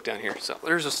bit slick down here. So,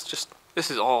 there's just this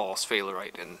is all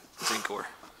sphalerite and zinc ore,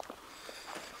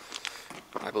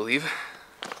 I believe.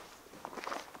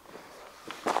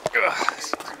 Ugh.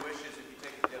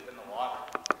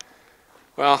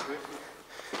 Well,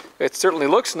 it certainly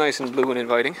looks nice and blue and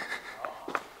inviting.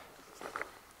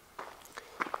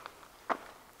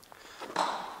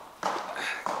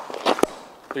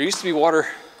 There used to be water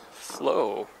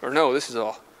flow, or no, this is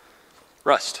all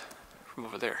rust from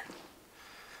over there.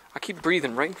 I keep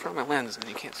breathing right in front of my lens and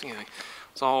you can't see anything.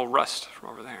 It's all rust from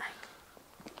over there.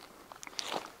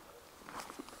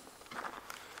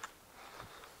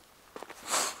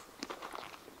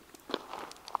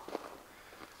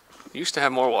 Used to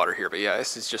have more water here, but yeah,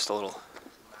 this is just a little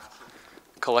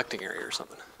collecting area or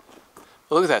something.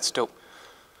 Well, look at that stope.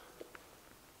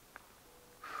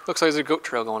 Looks like there's a goat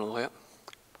trail going all the way up.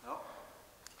 No.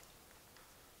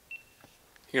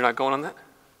 You're not going on that?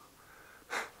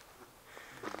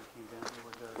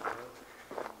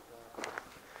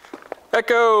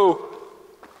 Echo!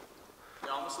 It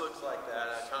almost looks like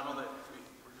that tunnel that we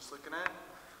were just looking at.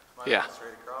 Might Yeah. have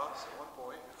straight across at one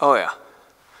point. Oh yeah.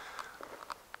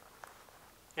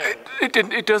 Yeah,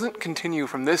 It doesn't continue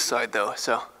from this side though,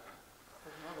 so.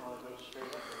 there's another one that goes straight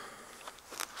up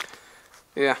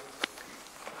Yeah. there.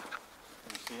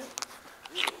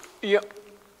 Can you see it? Yep.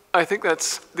 I think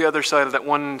that's the other side of that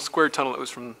one square tunnel that was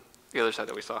from the other side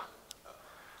that we saw.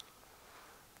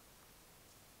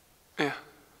 Yeah.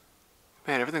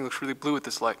 Man, everything looks really blue with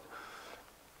this light.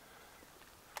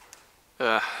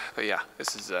 But yeah,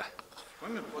 this is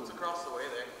What's across the way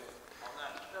there? On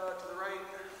that, to the right.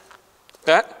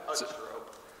 that? Oh, just a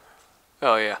rope.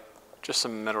 Oh yeah, just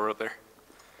some metal rope there.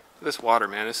 This water,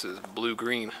 man, this is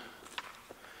blue-green.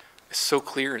 It's so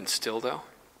clear and still though.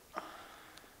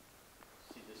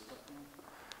 See this stuff there?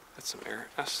 That's some air.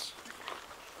 That's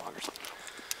log or something.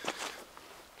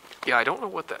 Yeah, I don't know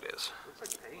what that is.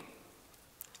 Looks like paint.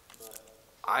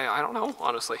 I don't know,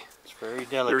 honestly. It's very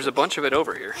delicate. There's a bunch of it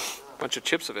over here. A bunch of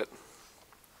chips of it.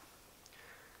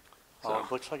 Oh, So,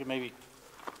 it looks like it maybe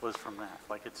was from that.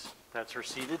 Like that's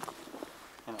receded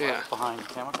and it Yeah. left behind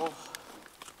chemicals.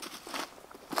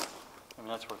 I mean,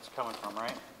 that's where it's coming from,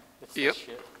 right? It's Yep. this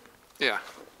shit. yeah,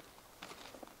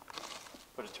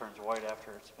 But it turns white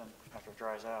after it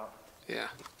dries out. yeah.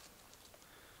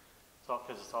 It's all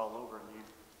because it's all over in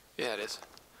the. Yeah, it is.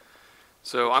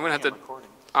 So I'm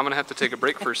gonna have to take a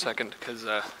break for a second because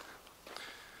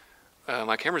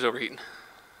my camera's overheating.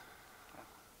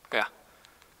 Yeah.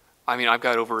 I mean, I've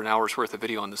got over an hour's worth of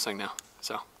video on this thing now,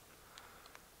 so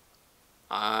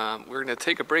we're gonna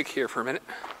take a break here for a minute,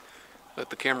 let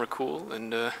the camera cool,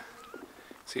 and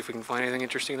see if we can find anything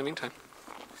interesting in the meantime.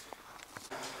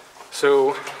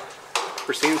 So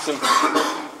we're seeing some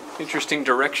interesting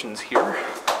directions here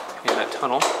in that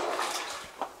tunnel,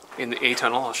 in the A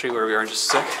tunnel. I'll show you where we are in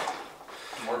just a sec.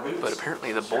 But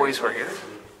apparently the boys were here.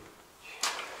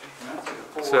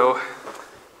 So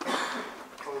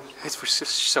it's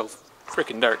just so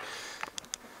freaking dark.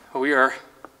 We are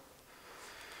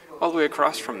all the way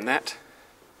across from that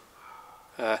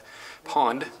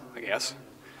pond, I guess.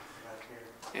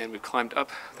 And we've climbed up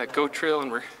that goat trail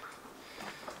and we're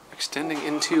extending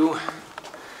into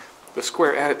the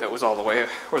square adit that was all the way,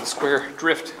 or the square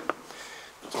drift.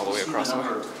 It's all the way across the way.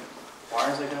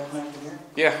 Wires they got connected here?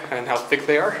 Yeah, and how thick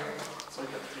they are. It's like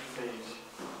a three-phase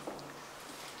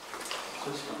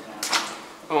system now.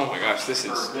 Oh my gosh, this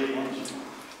For is a big engine.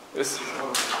 this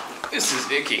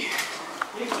is icky.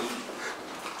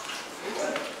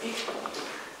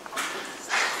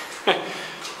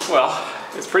 Well,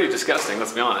 it's pretty disgusting,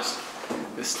 let's be honest.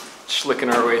 Just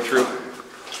schlicking our way through.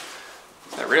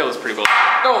 That rail is pretty bull.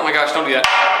 Oh my gosh, don't do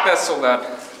that. That's so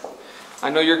bad. I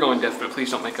know you're going deaf, but please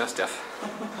don't make us deaf.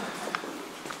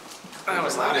 That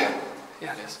was loud.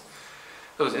 Yeah, it is.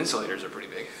 Those insulators are pretty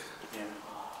big. Yeah.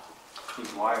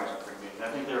 These wires are pretty big.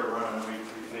 I think they were running a big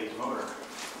three-phase motor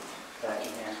back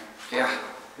in here. Yeah.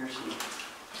 Here's some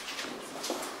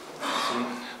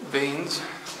Veins.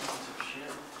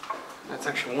 shit. That's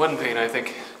actually one vein, I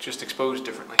think, just exposed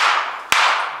differently.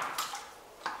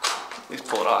 At least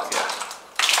pull it off, yeah.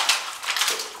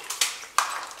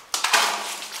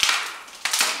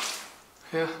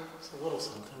 Yeah, It's a little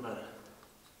something, but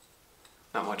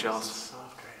not much it's else.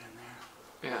 soft right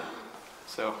in there. Yeah.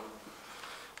 So,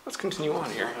 let's continue on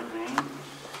here. Another vein.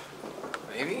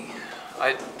 Maybe.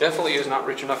 I definitely is not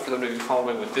rich enough for them to be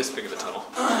following with this big of a tunnel.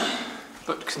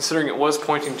 But considering it was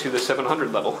pointing to the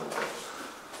 700 level,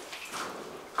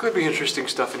 could be interesting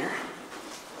stuff in here.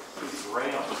 These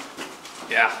rails.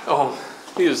 Yeah. Oh,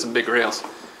 these are some big rails.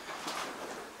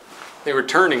 They were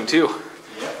turning too.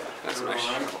 Yep. That's a They're nice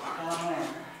right shovel. down there.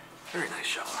 Very nice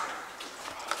shovel.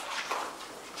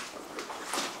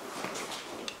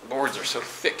 Boards are so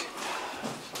thick.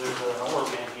 So there's an ore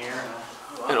bin here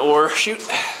and An ore chute.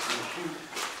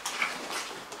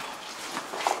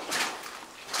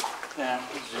 yeah,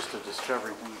 it's just a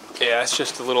discovery thing. Yeah, it's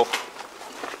just a little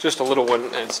one,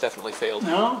 and it's definitely failed.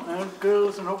 No, that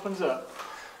goes and opens up.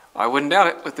 I wouldn't doubt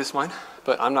it with this mine,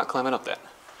 but I'm not climbing up that.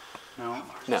 No.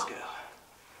 No.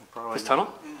 We'll probably This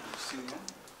tunnel? Yeah, see that?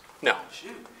 No.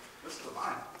 Shoot, this is the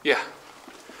line. Yeah.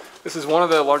 This is one of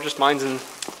the largest mines in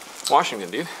Washington,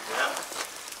 dude. Yeah.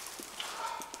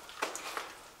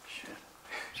 Shit.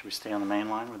 Should we stay on the main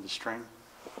line with the string?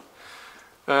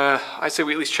 I say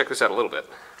we at least check this out a little bit.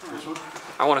 This one?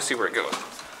 I want to see where it goes.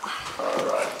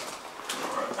 Alright.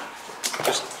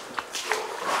 Just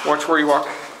watch where you walk.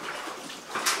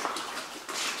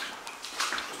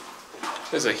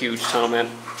 This is a huge tunnel, man.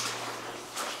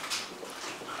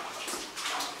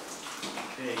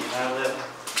 Okay,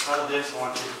 out of this, I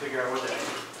want you to figure out what that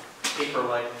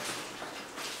paper-like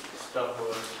stuff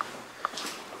was.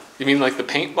 You mean like the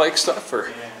paint-like stuff, or?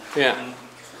 Yeah. Yeah.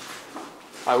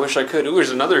 I wish I could. Ooh, there's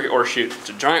another ore chute. It's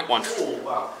a giant one. Oh,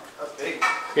 wow, that's big.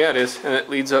 Yeah, it is, and it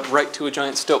leads up right to a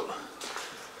giant stope.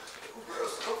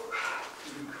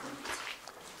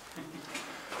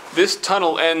 This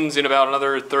tunnel ends in about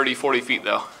another 30, 40 feet,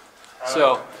 though.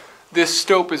 So, this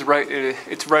stope is right.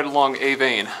 It's right along a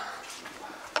vein.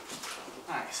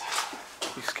 Nice.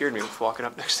 You scared me with walking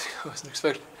up next to you. I wasn't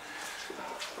expecting.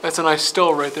 That's a nice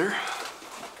stoll right there.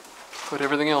 But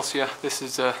everything else, yeah, this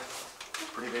is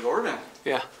Pretty big ore bin.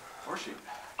 yeah, Ore chute.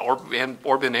 ore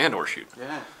bin and ore chute.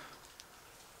 Yeah.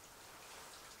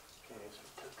 Okay,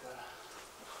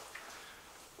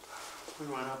 so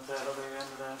we went up that other end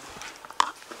of that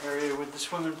area with the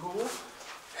swimming pool.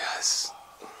 Yes.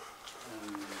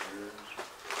 And there's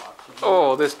oxygen.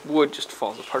 Oh, this wood just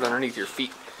falls apart underneath your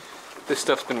feet. This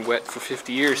stuff's been wet for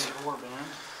 50 years. Ore bin.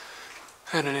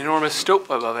 And an enormous stope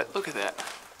above it. Look at that.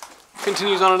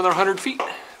 Continues on another 100 feet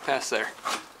past there.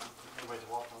 Nobody's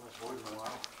walked on this wood in a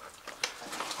while.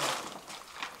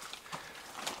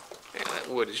 Yeah, that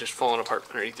wood is just falling apart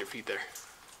underneath your feet there.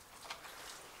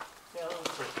 Yeah, that was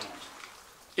pretty nice.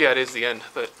 Yeah, it is the end,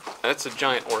 but that's a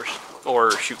giant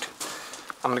ore chute.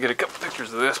 I'm gonna get a couple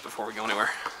pictures of this before we go anywhere.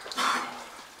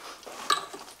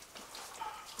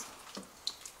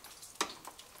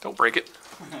 Don't break it.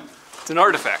 It's an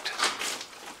artifact. And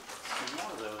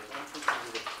one of those, I don't think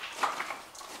there's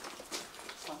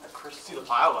it's not that crystal. See the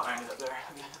pile behind it up there.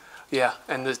 Yeah,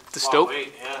 and the Wow, stope,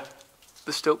 wait, yeah.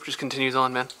 the stope just continues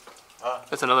on, man. Uh.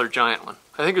 That's another giant one.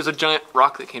 I think there's a giant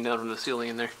rock that came down from the ceiling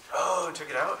in there. Oh, took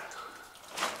it out?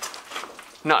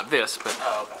 Not this, but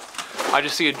Oh, okay. I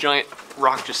just see a giant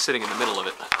rock just sitting in the middle of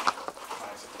it.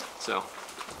 Nice. So,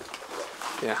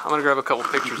 yeah, I'm gonna grab a couple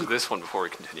pictures of this one before we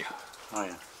continue. Oh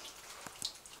yeah.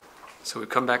 So we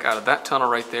come back out of that tunnel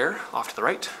right there, off to the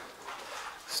right.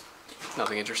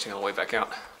 Nothing interesting on the way back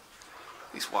out.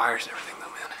 These wires and everything though,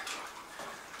 man.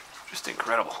 Just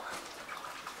incredible.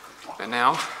 And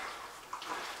now,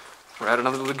 we're at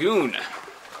another lagoon.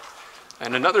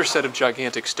 And another set of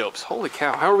gigantic stopes. Holy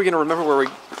cow, how are we gonna remember where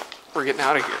we're getting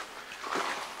out of here?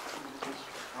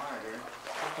 Alright, here.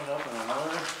 Open up in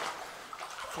another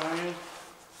giant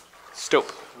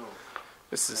Stope.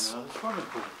 This is, another swimming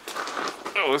pool.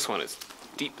 oh, this one is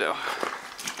deep though.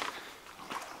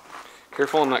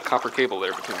 Careful on that copper cable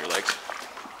there between your legs.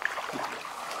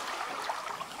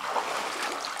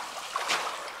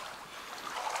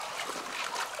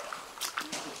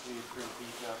 This would be pretty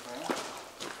deep out there.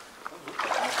 Oh, look at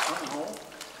that swimming hole.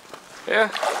 Yeah.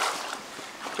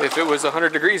 If it was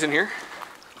 100 degrees in here,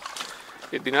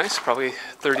 it'd be nice. Probably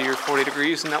 30 or 40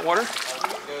 degrees in that water. I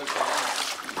think it goes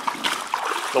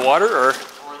down. The water, or I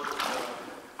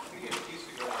think it used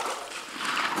to go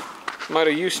down. might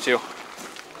have used to.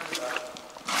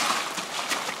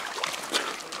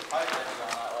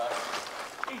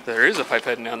 There is a pipe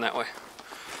heading down that way.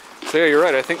 So yeah, you're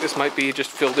right. I think this might be just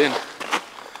filled in.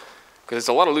 Because there's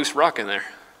a lot of loose rock in there.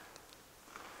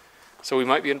 So we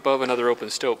might be above another open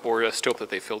stope, or a stope that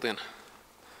they filled in.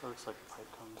 Looks like the pipe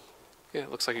comes. Yeah,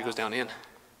 it looks like it goes down in.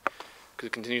 Because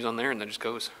it continues on there and then just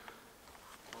goes.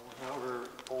 Well, however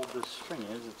old this string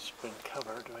is, it's been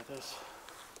covered with this.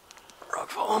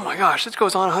 Rockfall. Oh my gosh, this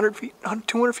goes on 100 feet,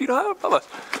 200 feet high above us.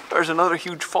 There's another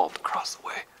huge fault across the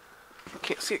way.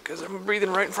 Can't see it because I'm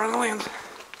breathing right in front of the lens.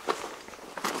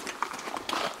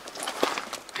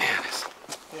 Man, it's...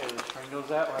 Yeah, the string goes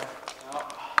that way.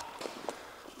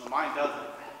 No, mine doesn't.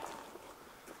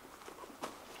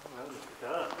 Well, it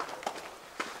does.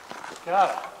 Got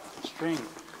it. String.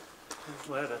 Just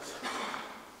let us.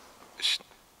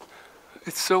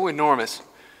 It's so enormous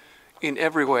in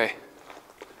every way,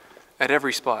 at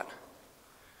every spot.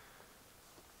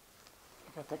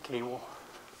 Got that cable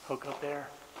hook up there.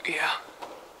 Yeah,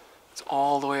 it's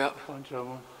all the way up. Bunch of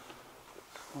them.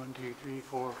 1, 2, 3,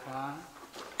 4, 5.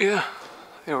 Yeah,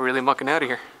 they were really mucking out of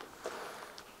here.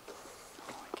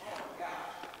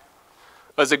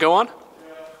 Does it go on?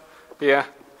 Yeah.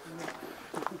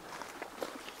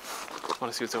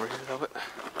 Want to see what's over here, Velvet?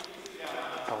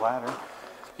 The ladder.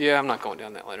 Yeah, I'm not going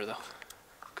down that ladder though,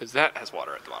 because that has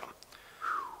water at the bottom.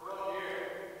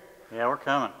 Yeah, we're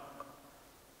coming.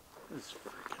 This is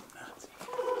freaking nuts.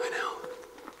 I know.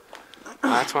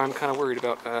 That's why I'm kind of worried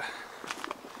about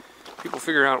people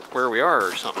figuring out where we are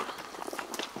or something.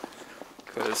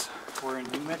 Because we're in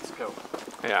New Mexico.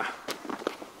 Yeah.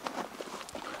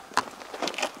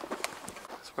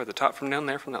 So we're at the top from down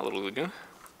there, from that little lagoon.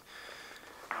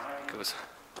 Goes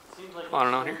Seems like on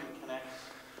and on here. Connects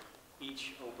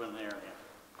each open area.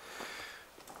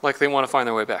 Like they want to find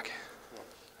their way back.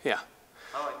 Yeah.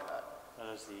 I like that.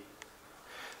 That is the...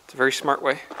 It's a very smart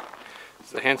way.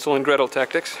 It's the Hansel and Gretel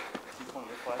tactics. You point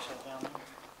your flashlight down there?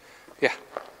 Yeah.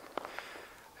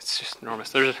 It's just enormous.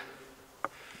 There's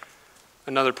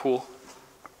another pool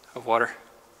of water.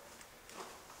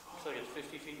 Looks like it's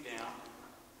 50 feet down.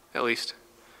 At least.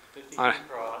 50 feet Alright.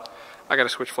 across. I gotta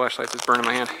switch flashlights. It's burning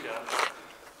my hand. Feet up.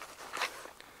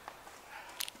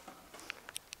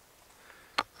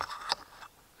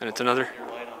 And it's another. Your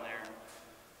light on there.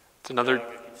 It's another. You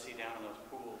can see down in those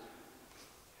pools.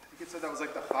 I think it said that was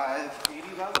like the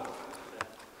 580 level.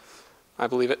 I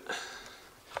believe it.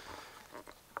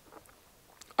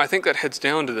 I think that heads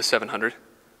down to the 700,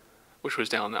 which was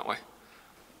down that way.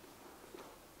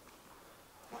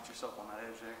 Watch yourself on that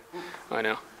edge there. I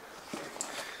know.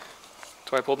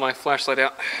 So I pulled my flashlight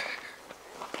out.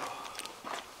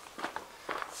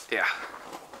 Yeah.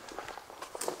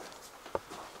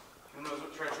 Who knows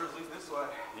what treasures lead this way?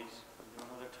 These,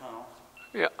 another tunnel.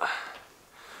 Yeah.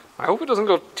 I hope it doesn't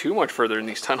go too much further in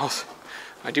these tunnels.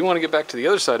 I do want to get back to the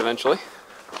other side eventually.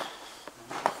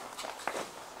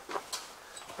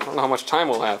 I don't know how much time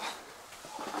we'll have.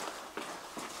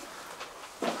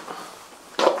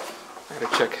 I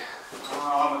gotta check. I don't know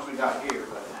how much we got here,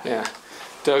 but... Yeah.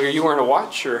 Doug, are you wearing a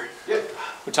watch or? Yep.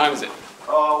 What time is it?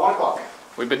 1 o'clock.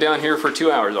 We've been down here for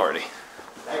 2 hours already.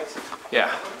 Thanks.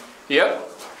 Yeah. Yep.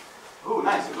 Ooh,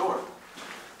 nice, the door.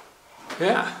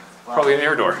 Yeah. Probably an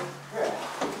air door. Yeah.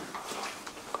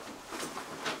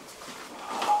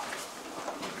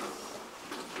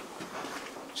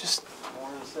 Just More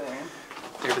of the same.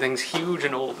 everything's huge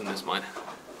and old in this mine.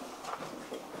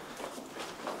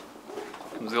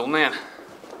 Comes the old man.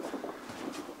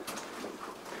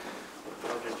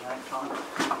 Larger giant tunnel.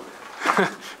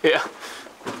 Yeah.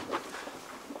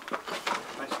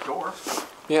 Nice door.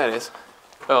 Yeah, it is.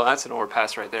 Oh, that's an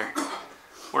overpass right there.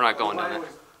 We're not going down that.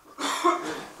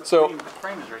 So, The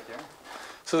frame is right there.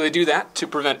 so they do that to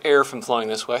prevent air from flowing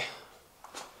this way.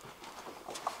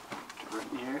 Right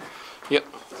here. Yep.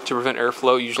 To prevent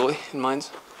airflow usually in mines.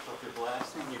 So if you're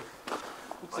blasting,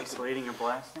 looks like slating or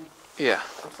blasting. Yeah.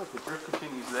 Looks like the drift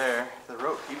continues there. The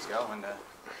rope keeps going to...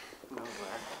 Who knows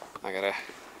where? I gotta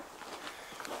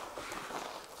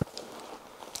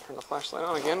turn the flashlight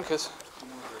on again because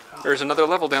there's another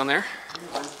level down there.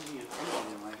 University of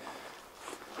Michigan, like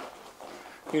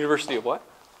University of what?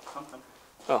 something.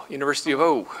 Oh, University of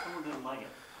O. Someone didn't like it.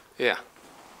 Yeah.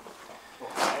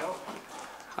 Ohio?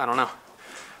 I don't know.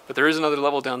 But there is another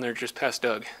level down there just past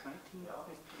Doug.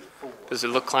 1954. Does it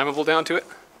look climbable down to it?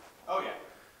 Oh,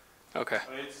 yeah. Okay.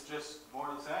 But it's just more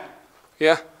of the same.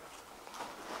 Yeah.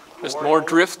 Just more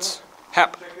drifts.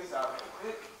 Hap. Check this out.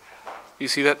 You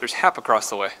see that? There's Hap across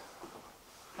the way.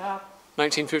 Yeah.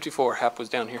 1954. Hap was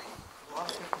down here. A lot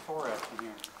of 54 up in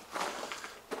here.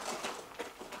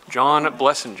 John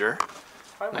Blessinger.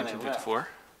 Probably when they left. 1954.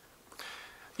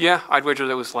 Yeah, I'd wager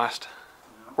that was last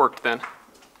worked then.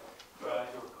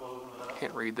 Right, they were closing it up.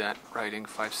 Can't read that writing.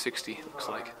 560 looks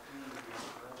like.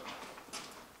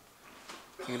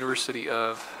 University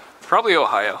of, probably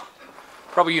Ohio.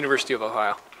 Probably University of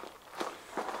Ohio.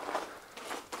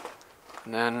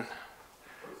 And then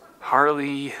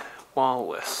Harley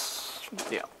Wallace.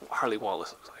 Yeah, Harley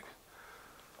Wallace looks like.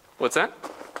 What's that?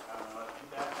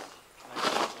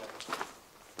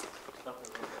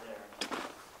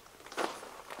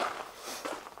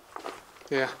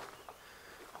 Yeah.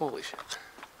 Holy shit.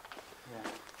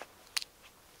 Yeah.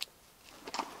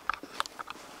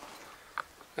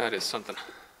 That is something.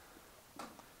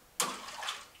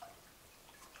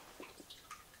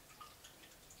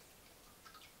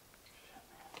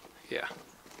 Yeah.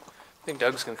 I think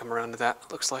Doug's gonna come around to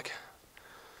that, looks like.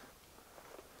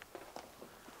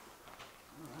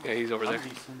 Yeah, he's over there.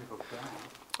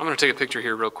 I'm gonna take a picture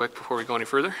here real quick before we go any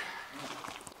further.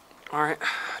 Alright,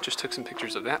 just took some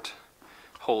pictures of that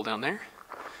hole down there.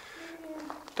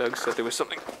 Doug said there was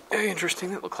something very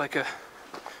interesting that looked like a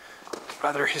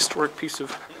rather historic piece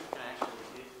of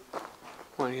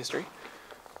mining history.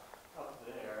 Up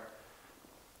there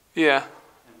Yeah,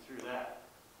 and through that,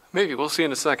 maybe. We'll see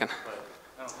in a second. but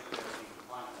I don't think there's anything to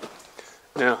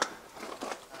climb. No.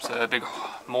 There's a big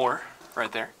moor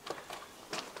right there.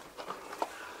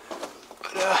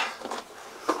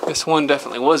 But this one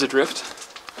definitely was adrift.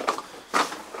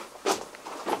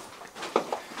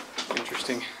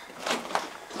 Interesting.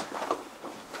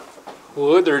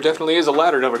 Wood, there definitely is a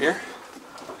ladder over here.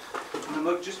 And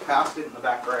look just past it in the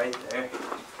back right there.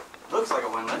 Looks like a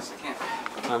windlass. I can't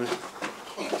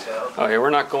tell. Oh yeah, we're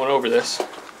not going over this.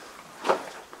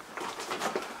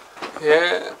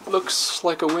 Yeah, it looks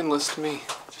like a windlass to me.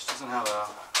 Just doesn't have a.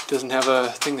 Doesn't have a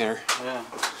thing there. Yeah.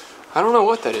 I don't know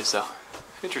what that is though.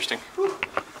 Interesting.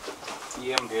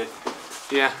 Yeah, I'm good.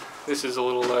 Yeah, this is a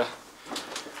little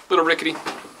rickety.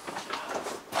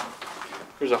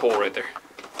 There's a hole right there.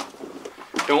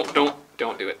 Don't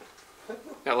do it.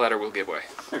 That ladder will give way.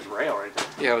 There's rail right there.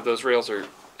 Yeah, but those rails have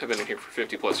been in here for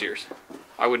 50 plus years.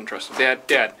 I wouldn't trust them.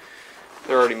 Dad,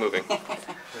 they're already moving.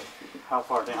 How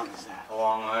far down is that? A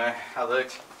long way. I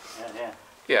looked. Yeah.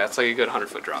 Yeah, it's like a good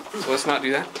 100-foot drop. So let's not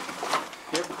do that.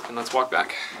 Yep. And let's walk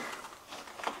back.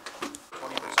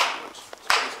 20 minutes. It's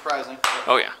pretty surprising.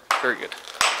 Oh yeah, very good.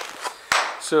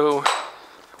 So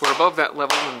we're above that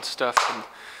level and stuff, and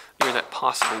near that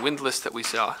possible windlass that we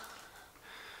saw.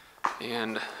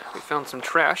 And we found some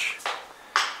trash,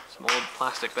 some old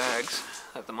plastic bags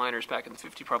that the miners back in the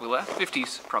 50s probably left.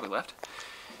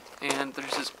 And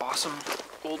there's this awesome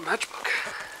old matchbook.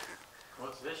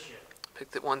 What's this shit?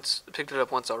 Picked it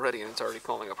up once already, and it's already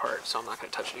falling apart, so I'm not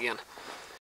going to touch it again.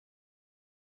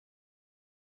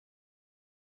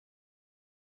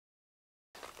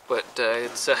 But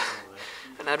it's an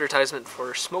advertisement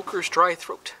for Smoker's Dry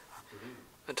Throat.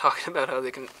 And talking about how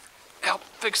they can help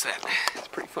fix that. It's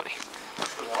pretty funny.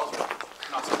 The walls are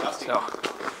not so dusty. So,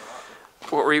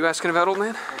 what were you asking about, old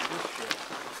man?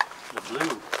 The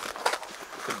blue.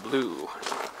 The blue.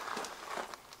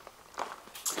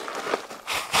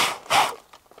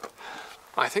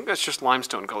 I think that's just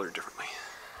limestone colored differently.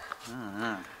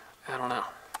 I don't know.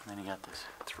 Then you got this.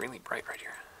 It's really bright right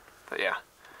here. But yeah.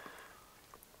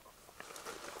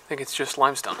 I think it's just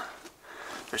limestone.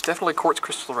 There's definitely quartz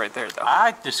crystal right there, though.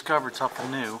 I discovered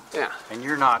something new, Yeah. and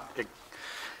you're not.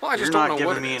 Well, I You're just don't not know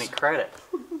what giving it me is. any credit.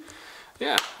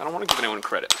 Yeah, I don't want to give anyone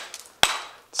credit.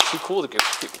 It's too cool to give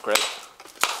people credit.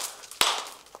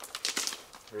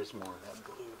 There's more of that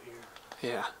blue here.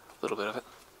 Yeah, a little bit of it.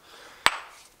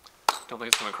 Don't think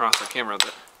it's going to cross the camera,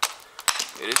 but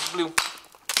it is blue.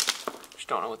 Just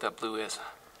don't know what that blue is.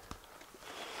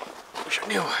 Wish I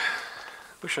knew.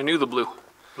 Wish I knew the blue.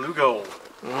 Blue gold.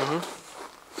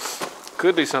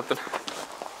 Could be something.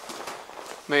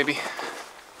 Maybe.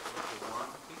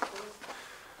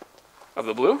 Of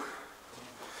the blue?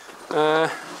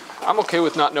 I'm okay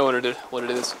with not knowing what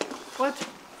it is. What?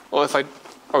 Well, if I...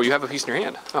 Oh, you have a piece in your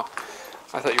hand. Oh,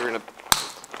 I thought you were going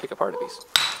to pick apart a piece.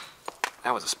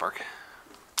 That was a spark.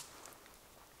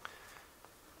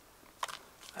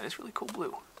 That is really cool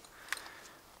blue.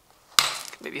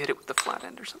 Maybe hit it with the flat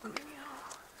end or something. Maybe.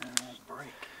 I don't know. It won't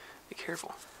break. Be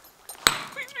careful.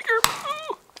 Please be careful.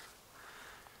 Oh.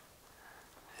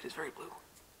 It is very blue.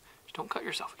 Just don't cut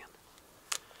yourself again.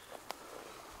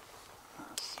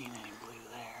 Not seen any blue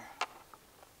there.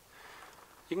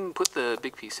 You can put the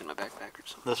big piece in my backpack or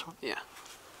something. This one? Yeah.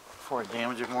 Before I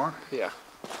damage it more? Yeah.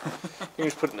 You can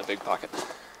just put it in a big pocket.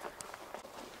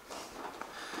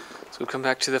 So we'll come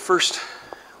back to the first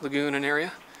lagoon and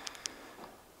area.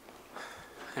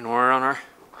 And we're on our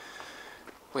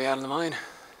way out of the mine.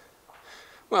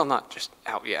 Well, not just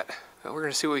out yet. But we're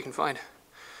going to see what we can find.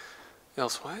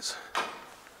 elsewise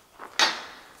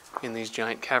in these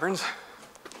giant caverns.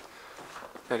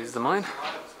 That is the mine.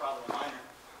 Was probably a miner.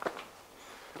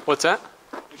 What's that?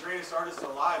 The greatest artist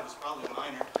alive was probably a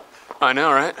miner. I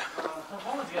know, right? The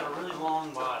woman's got a really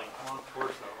long body, long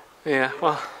torso. Yeah,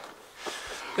 well,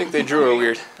 I think they drew her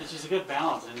weird. And she's a good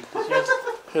balance, and she has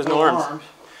There's no arms.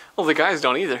 Well, the guys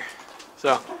don't either.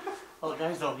 So, Well, the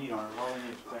guys don't need arms. All they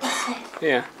need is breath.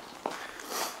 yeah.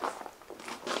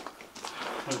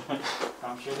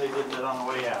 I'm sure they did that on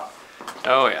the way out.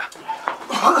 Oh, yeah.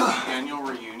 Annual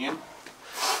reunion.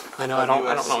 I know, I don't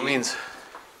know what it means.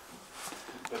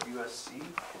 WSC?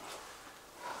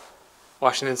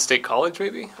 Washington State College,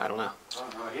 maybe? I don't know. Oh,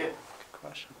 no idea. Good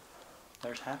question.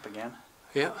 There's Hap again.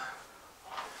 Yeah.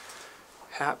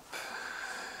 Hap.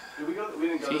 Did we go? We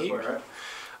didn't go this way, right?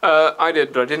 I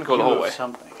did, but I didn't go the You whole wrote way.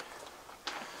 Something.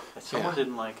 That someone Yeah.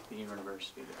 didn't like the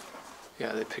university there.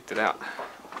 Yeah, they picked it out.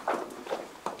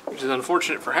 Which is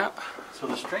unfortunate for Hap. So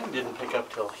the string didn't pick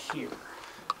up till here,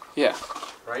 Yeah.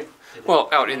 right? Did it? Well,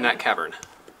 out in that cavern.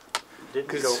 Didn't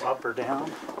 'cause- go up or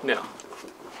down. No.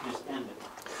 It just ended.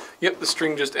 Yep, the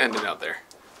string just ended out there.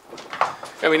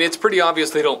 I mean, it's pretty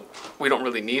obvious we don't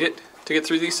really need it to get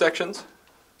through these sections.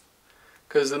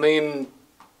 Because the main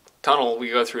tunnel we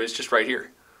go through is just right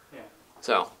here. Yeah,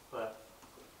 So, but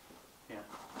yeah,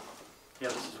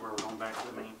 this is where we're going back to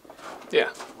the main. yeah.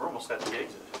 We're almost at the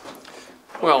exit.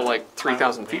 Well, like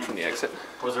 3,000 feet from the exit.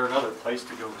 Was there another place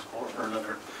to go explore, or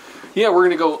another? Yeah, we're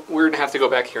gonna have to go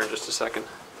back here in just a second.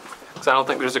 Because I don't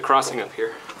think there's a crossing up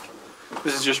here.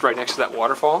 This is just right next to that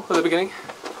waterfall at the beginning.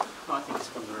 No, I think this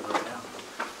comes the river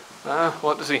down.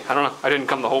 We'll have to see. I don't know. I didn't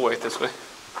come the whole way this way.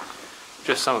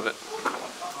 Just some of it.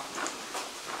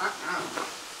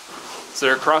 Is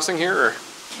there a crossing here, or?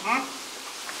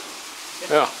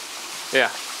 Oh, yeah.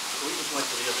 We just went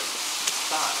to the other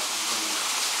side.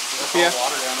 That's Yeah. all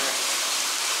water down there.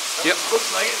 Yep.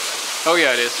 Looks like it. Oh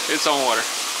yeah, it is. It's all water.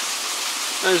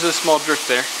 There's a small drift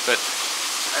there, but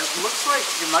It looks like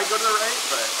it might go to the right,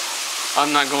 but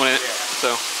I'm not going in it, Yeah. so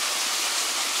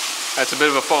that's a bit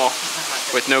of a fall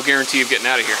with no guarantee of getting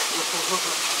out of here.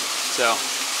 So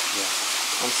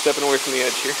I'm stepping away from the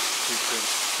edge here.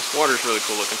 This water's really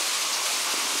cool looking.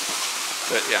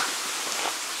 But yeah,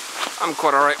 I'm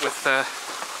quite all right with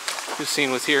just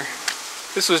seeing what's here.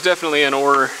 This was definitely an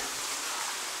ore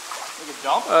like a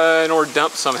dump. An ore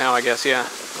dump somehow, I guess, yeah.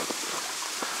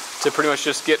 To pretty much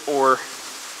just get ore,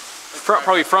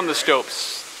 probably from the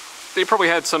stopes. They probably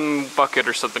had some bucket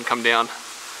or something come down,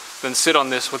 then sit on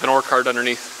this with an ore cart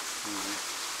underneath.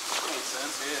 Makes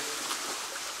sense,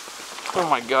 yeah. Oh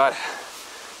my god.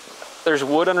 There's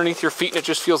wood underneath your feet and it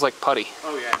just feels like putty.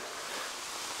 Oh yeah.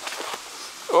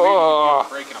 Oh,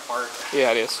 Breaking apart.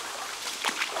 yeah, it is.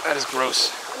 That is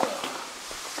gross.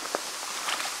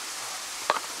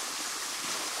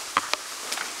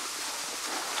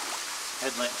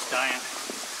 Headlight's dying.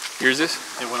 Yours is?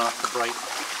 It went off the bright.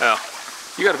 Oh.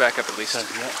 You gotta back up at least.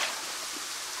 Yeah.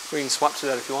 We can swap to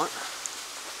that if you want.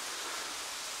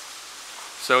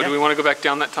 So Yeah. do we want to go back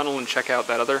down that tunnel and check out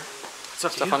that other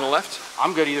stuff on the left?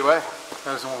 I'm good either way.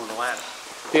 That was the one with the ladder.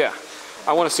 Yeah.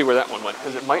 I want to see where that one went,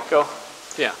 because it might go.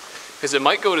 Yeah. Because it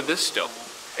might go to this still.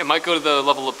 It might go to the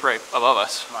level of prey above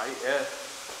us. Might, yeah.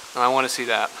 And I want to see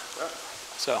that.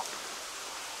 So,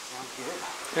 Sounds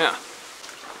good. yeah.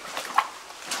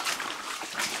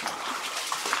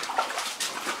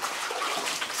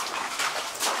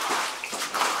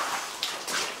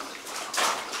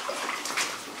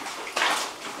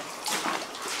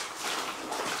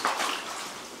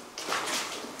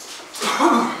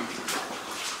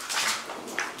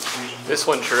 This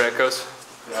one sure echoes.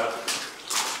 Yeah.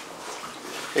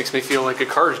 Makes me feel like a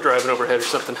car's driving overhead or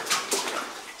something.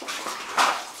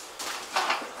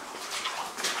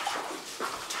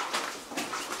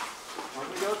 Where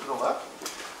do we go? To the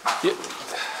left? Yep.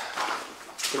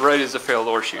 The right is a failed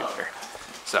ore chute there.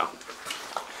 So,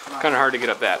 kind of hard to get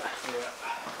up that. Yeah.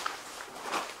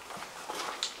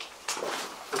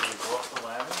 Did we go up the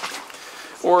ladder?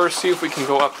 Or see if we can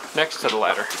go up next to the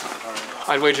ladder.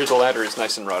 I'd wager the ladder is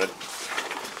nice and rotted.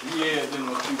 Yeah, it didn't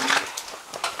look too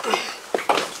good.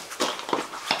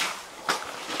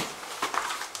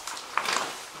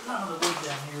 No, the wood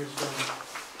down here is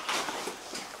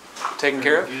Taken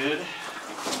care of? good.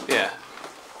 Yeah.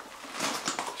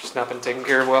 Just not been taken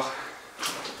care of well.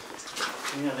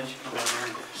 Yeah, they should come down there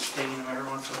and stain them every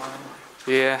once in a while.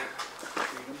 Yeah.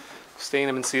 Stain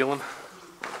them and seal them.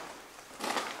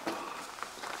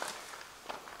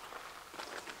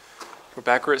 We're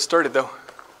back where it started though.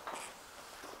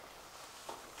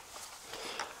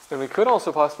 And we could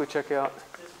also possibly check out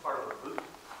This is part of a boot.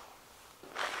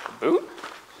 a boot?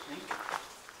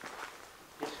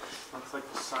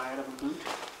 side of a boot.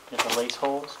 Get the lace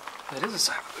holes. That is a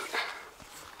side of a boot.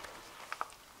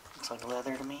 Looks like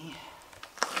leather to me.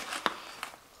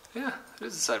 Yeah, it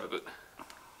is the side of a boot.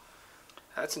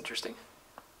 That's interesting.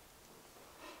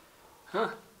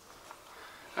 Huh.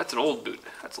 That's an old boot.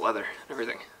 That's leather and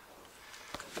everything.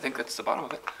 I think that's the bottom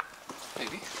of it.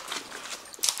 Maybe.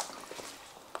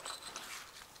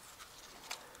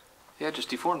 Yeah, just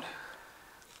deformed.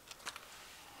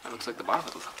 That looks like the bottom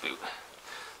of the boot.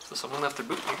 So someone left their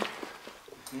boot here.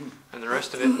 And the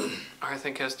rest of it, I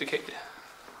think, has decayed.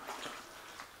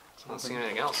 I'm not seeing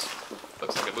anything else.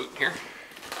 Looks like a boot in here.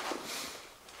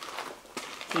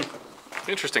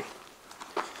 Interesting.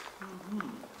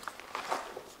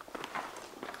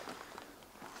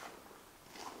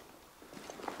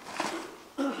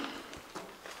 And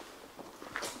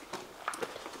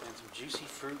some juicy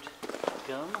fruit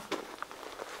gum.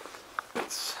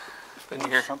 It's been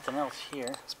here. Something else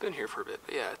here. It's been here for a bit,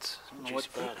 but yeah, it's I don't know juicy what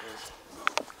fruit. that is.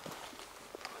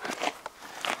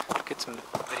 Get some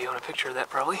video and a picture of that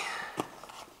probably.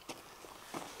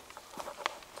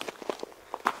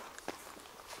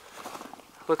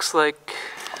 Looks like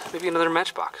maybe another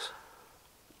matchbox.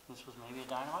 This was maybe a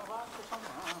dynamite box or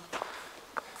something? I don't know.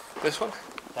 This one?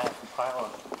 That pile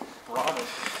of rotted.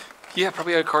 Yeah,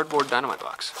 probably a cardboard dynamite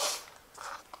box.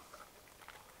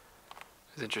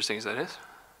 As interesting as that is.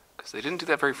 Because they didn't do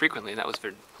that very frequently, and that was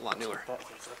a lot newer. That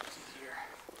was up easier.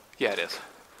 Yeah, it is.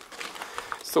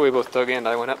 It's the way both Doug and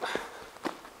I went up.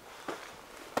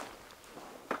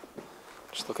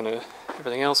 Just looking at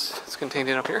everything else that's contained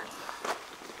in up here.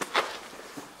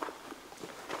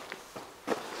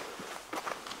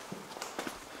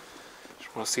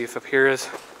 Just want to see if up here is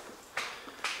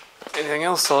anything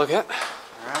else to look at.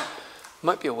 Alright.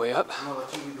 Might be a way up. I'm gonna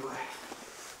let you lead the way.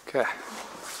 Okay.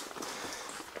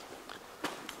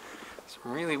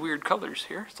 Some really weird colors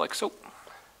here. It's like soap.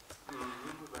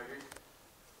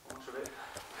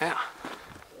 Yeah.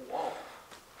 Wall.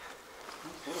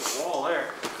 There's a wall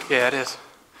there. Yeah, it is.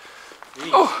 Jeez.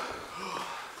 Oh!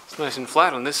 It's nice and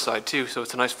flat on this side too, so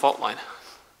it's a nice fault line.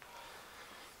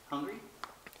 Hungry?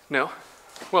 No?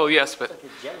 Well, yes, but Like a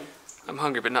jelly. I'm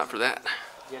hungry, but not for that.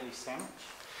 Jelly sandwich.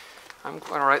 I'm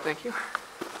quite alright, thank you.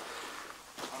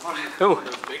 I'm wondering Oh.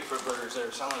 those Bigfoot burgers they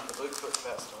were selling at the Bigfoot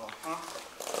Festival. Huh?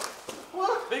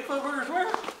 What? Bigfoot burgers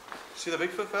where? See the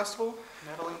Bigfoot Festival?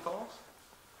 Natalie Falls?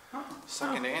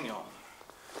 Second annual.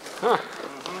 Huh.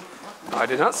 I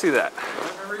did not see that.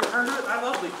 I've never even heard of it. I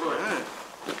love Bigfoot. I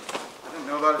didn't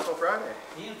know about it till Friday.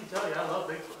 Ian can tell you I love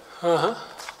Bigfoot. Uh-huh.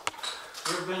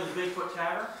 You ever been to the Bigfoot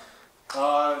Tavern?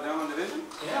 Down on Division?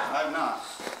 Yeah. I've not.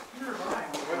 You're right.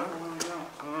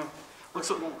 Looks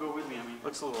a, won't go with me. I mean,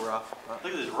 looks a little rough. Look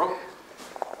at this rope.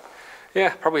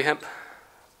 Yeah, probably hemp.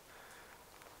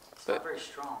 It's not very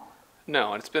strong.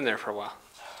 No, and it's been there for a while.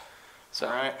 So,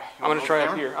 Alright. I'm gonna try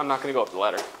up here. I'm not gonna go up the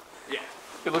ladder. Yeah.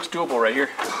 It looks doable right here.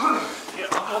 Yeah,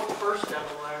 I'll go up the first step of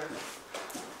the ladder.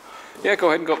 Yeah, go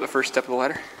ahead and go up the first step of the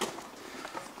ladder.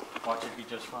 Watch it be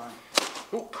just fine.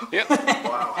 Yep.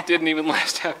 Wow. Didn't even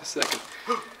last half a second.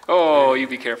 Oh, you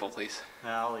be careful, please.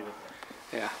 Nah, I'll leave it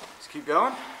there. Yeah. Just keep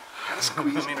going? I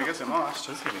mean, I guess it must.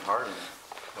 This is gonna be harder than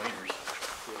waders.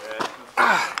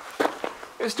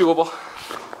 It's doable.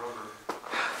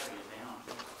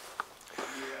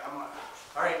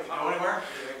 All right, you go anywhere?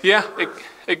 Yeah,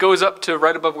 it goes up to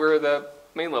right above where the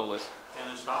main level is. And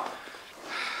then stop.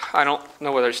 I don't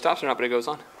know whether it stops or not, but it goes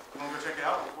on. Want to go check it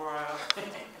out before I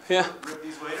Yeah, rip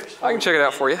these waders? I can check it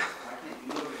out for you. I can't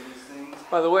look at these things.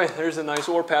 By the way, there's a nice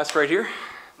ore pass right here.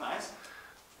 Nice.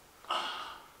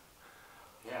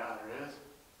 Yeah, there it is.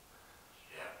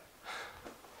 Yeah.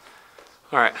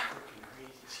 All right. Freaking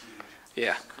crazy. It's huge.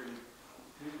 Yeah.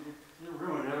 You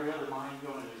ruined every other mine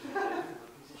going to do.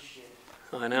 Piece of shit.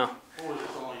 I know. What was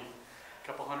this, only a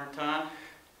couple hundred ton?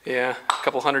 Yeah, a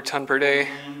couple 100 ton per day.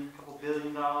 And a couple $1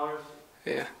 billion?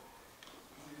 Yeah.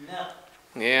 No.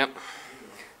 Yeah.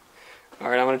 All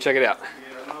right, I'm gonna check it out. Yeah,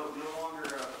 no longer 200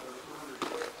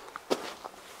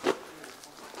 foot.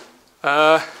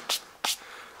 A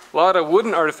lot of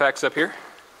wooden artifacts up here.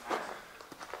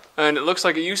 And it looks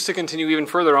like it used to continue even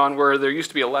further on where there used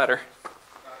to be a ladder.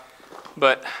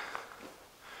 But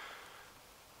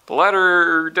the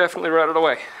ladder definitely rotted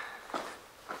away.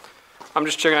 I'm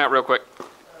just checking it out real quick. Oh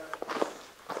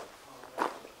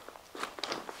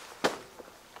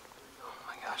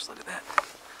my gosh, look at that.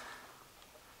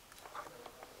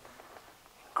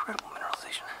 Incredible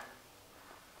mineralization.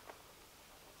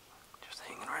 Just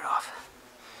hanging right off.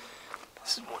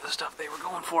 This is more the stuff they were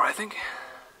going for, I think.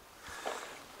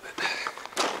 But,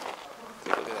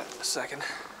 look at that in a second.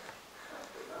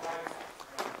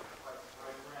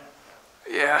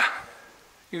 Yeah,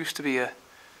 used to be a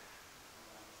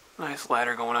Nice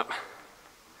ladder going up.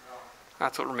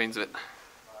 That's what remains of it.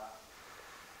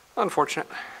 Unfortunate.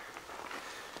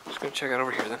 Just gonna check out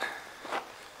over here then.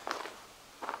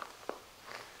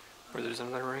 Where there's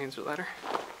another remains of ladder.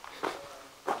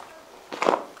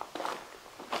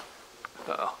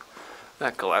 Uh-oh.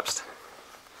 That collapsed.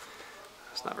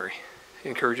 That's not very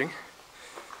encouraging.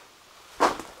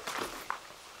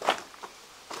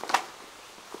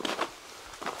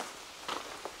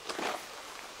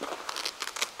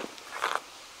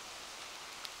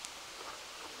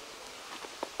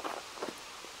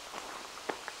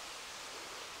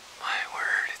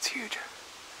 Huge.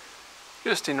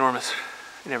 Just enormous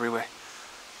in every way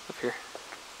up here.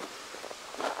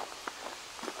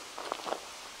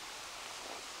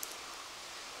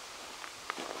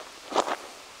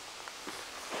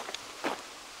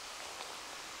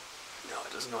 No,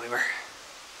 it doesn't go anywhere.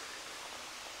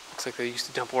 Looks like they used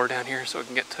to dump water down here so it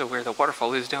can get to where the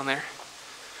waterfall is down there.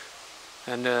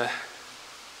 And that's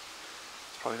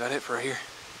probably about it for right here.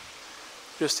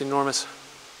 Just enormous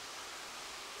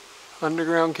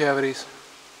underground cavities.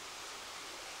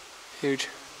 Huge.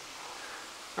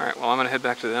 Alright, well I'm gonna head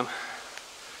back to them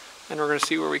and we're gonna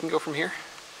see where we can go from here.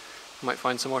 We might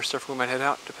find some more stuff, we might head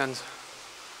out, depends.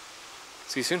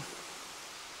 See you soon.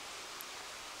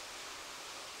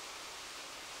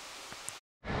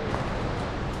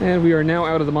 And we are now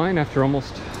out of the mine after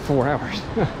almost 4 hours.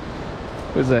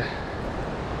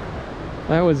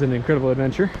 That was an incredible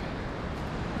adventure.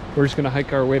 We're just gonna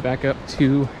hike our way back up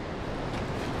to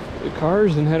the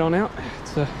cars and head on out.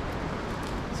 So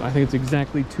I think it's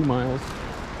exactly 2 miles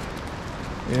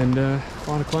and a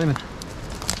lot of climbing.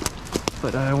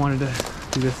 But I wanted to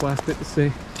do this last bit to say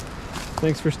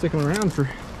thanks for sticking around for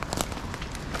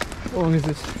as long as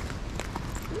this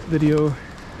video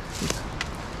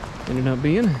ended up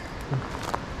being.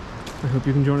 I hope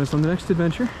you can join us on the next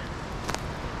adventure.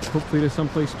 Hopefully to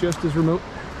someplace just as remote,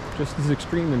 just as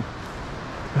extreme, and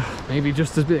maybe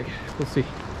just as big. We'll see.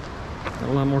 Got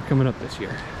a lot more coming up this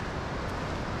year.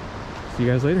 See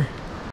you guys later.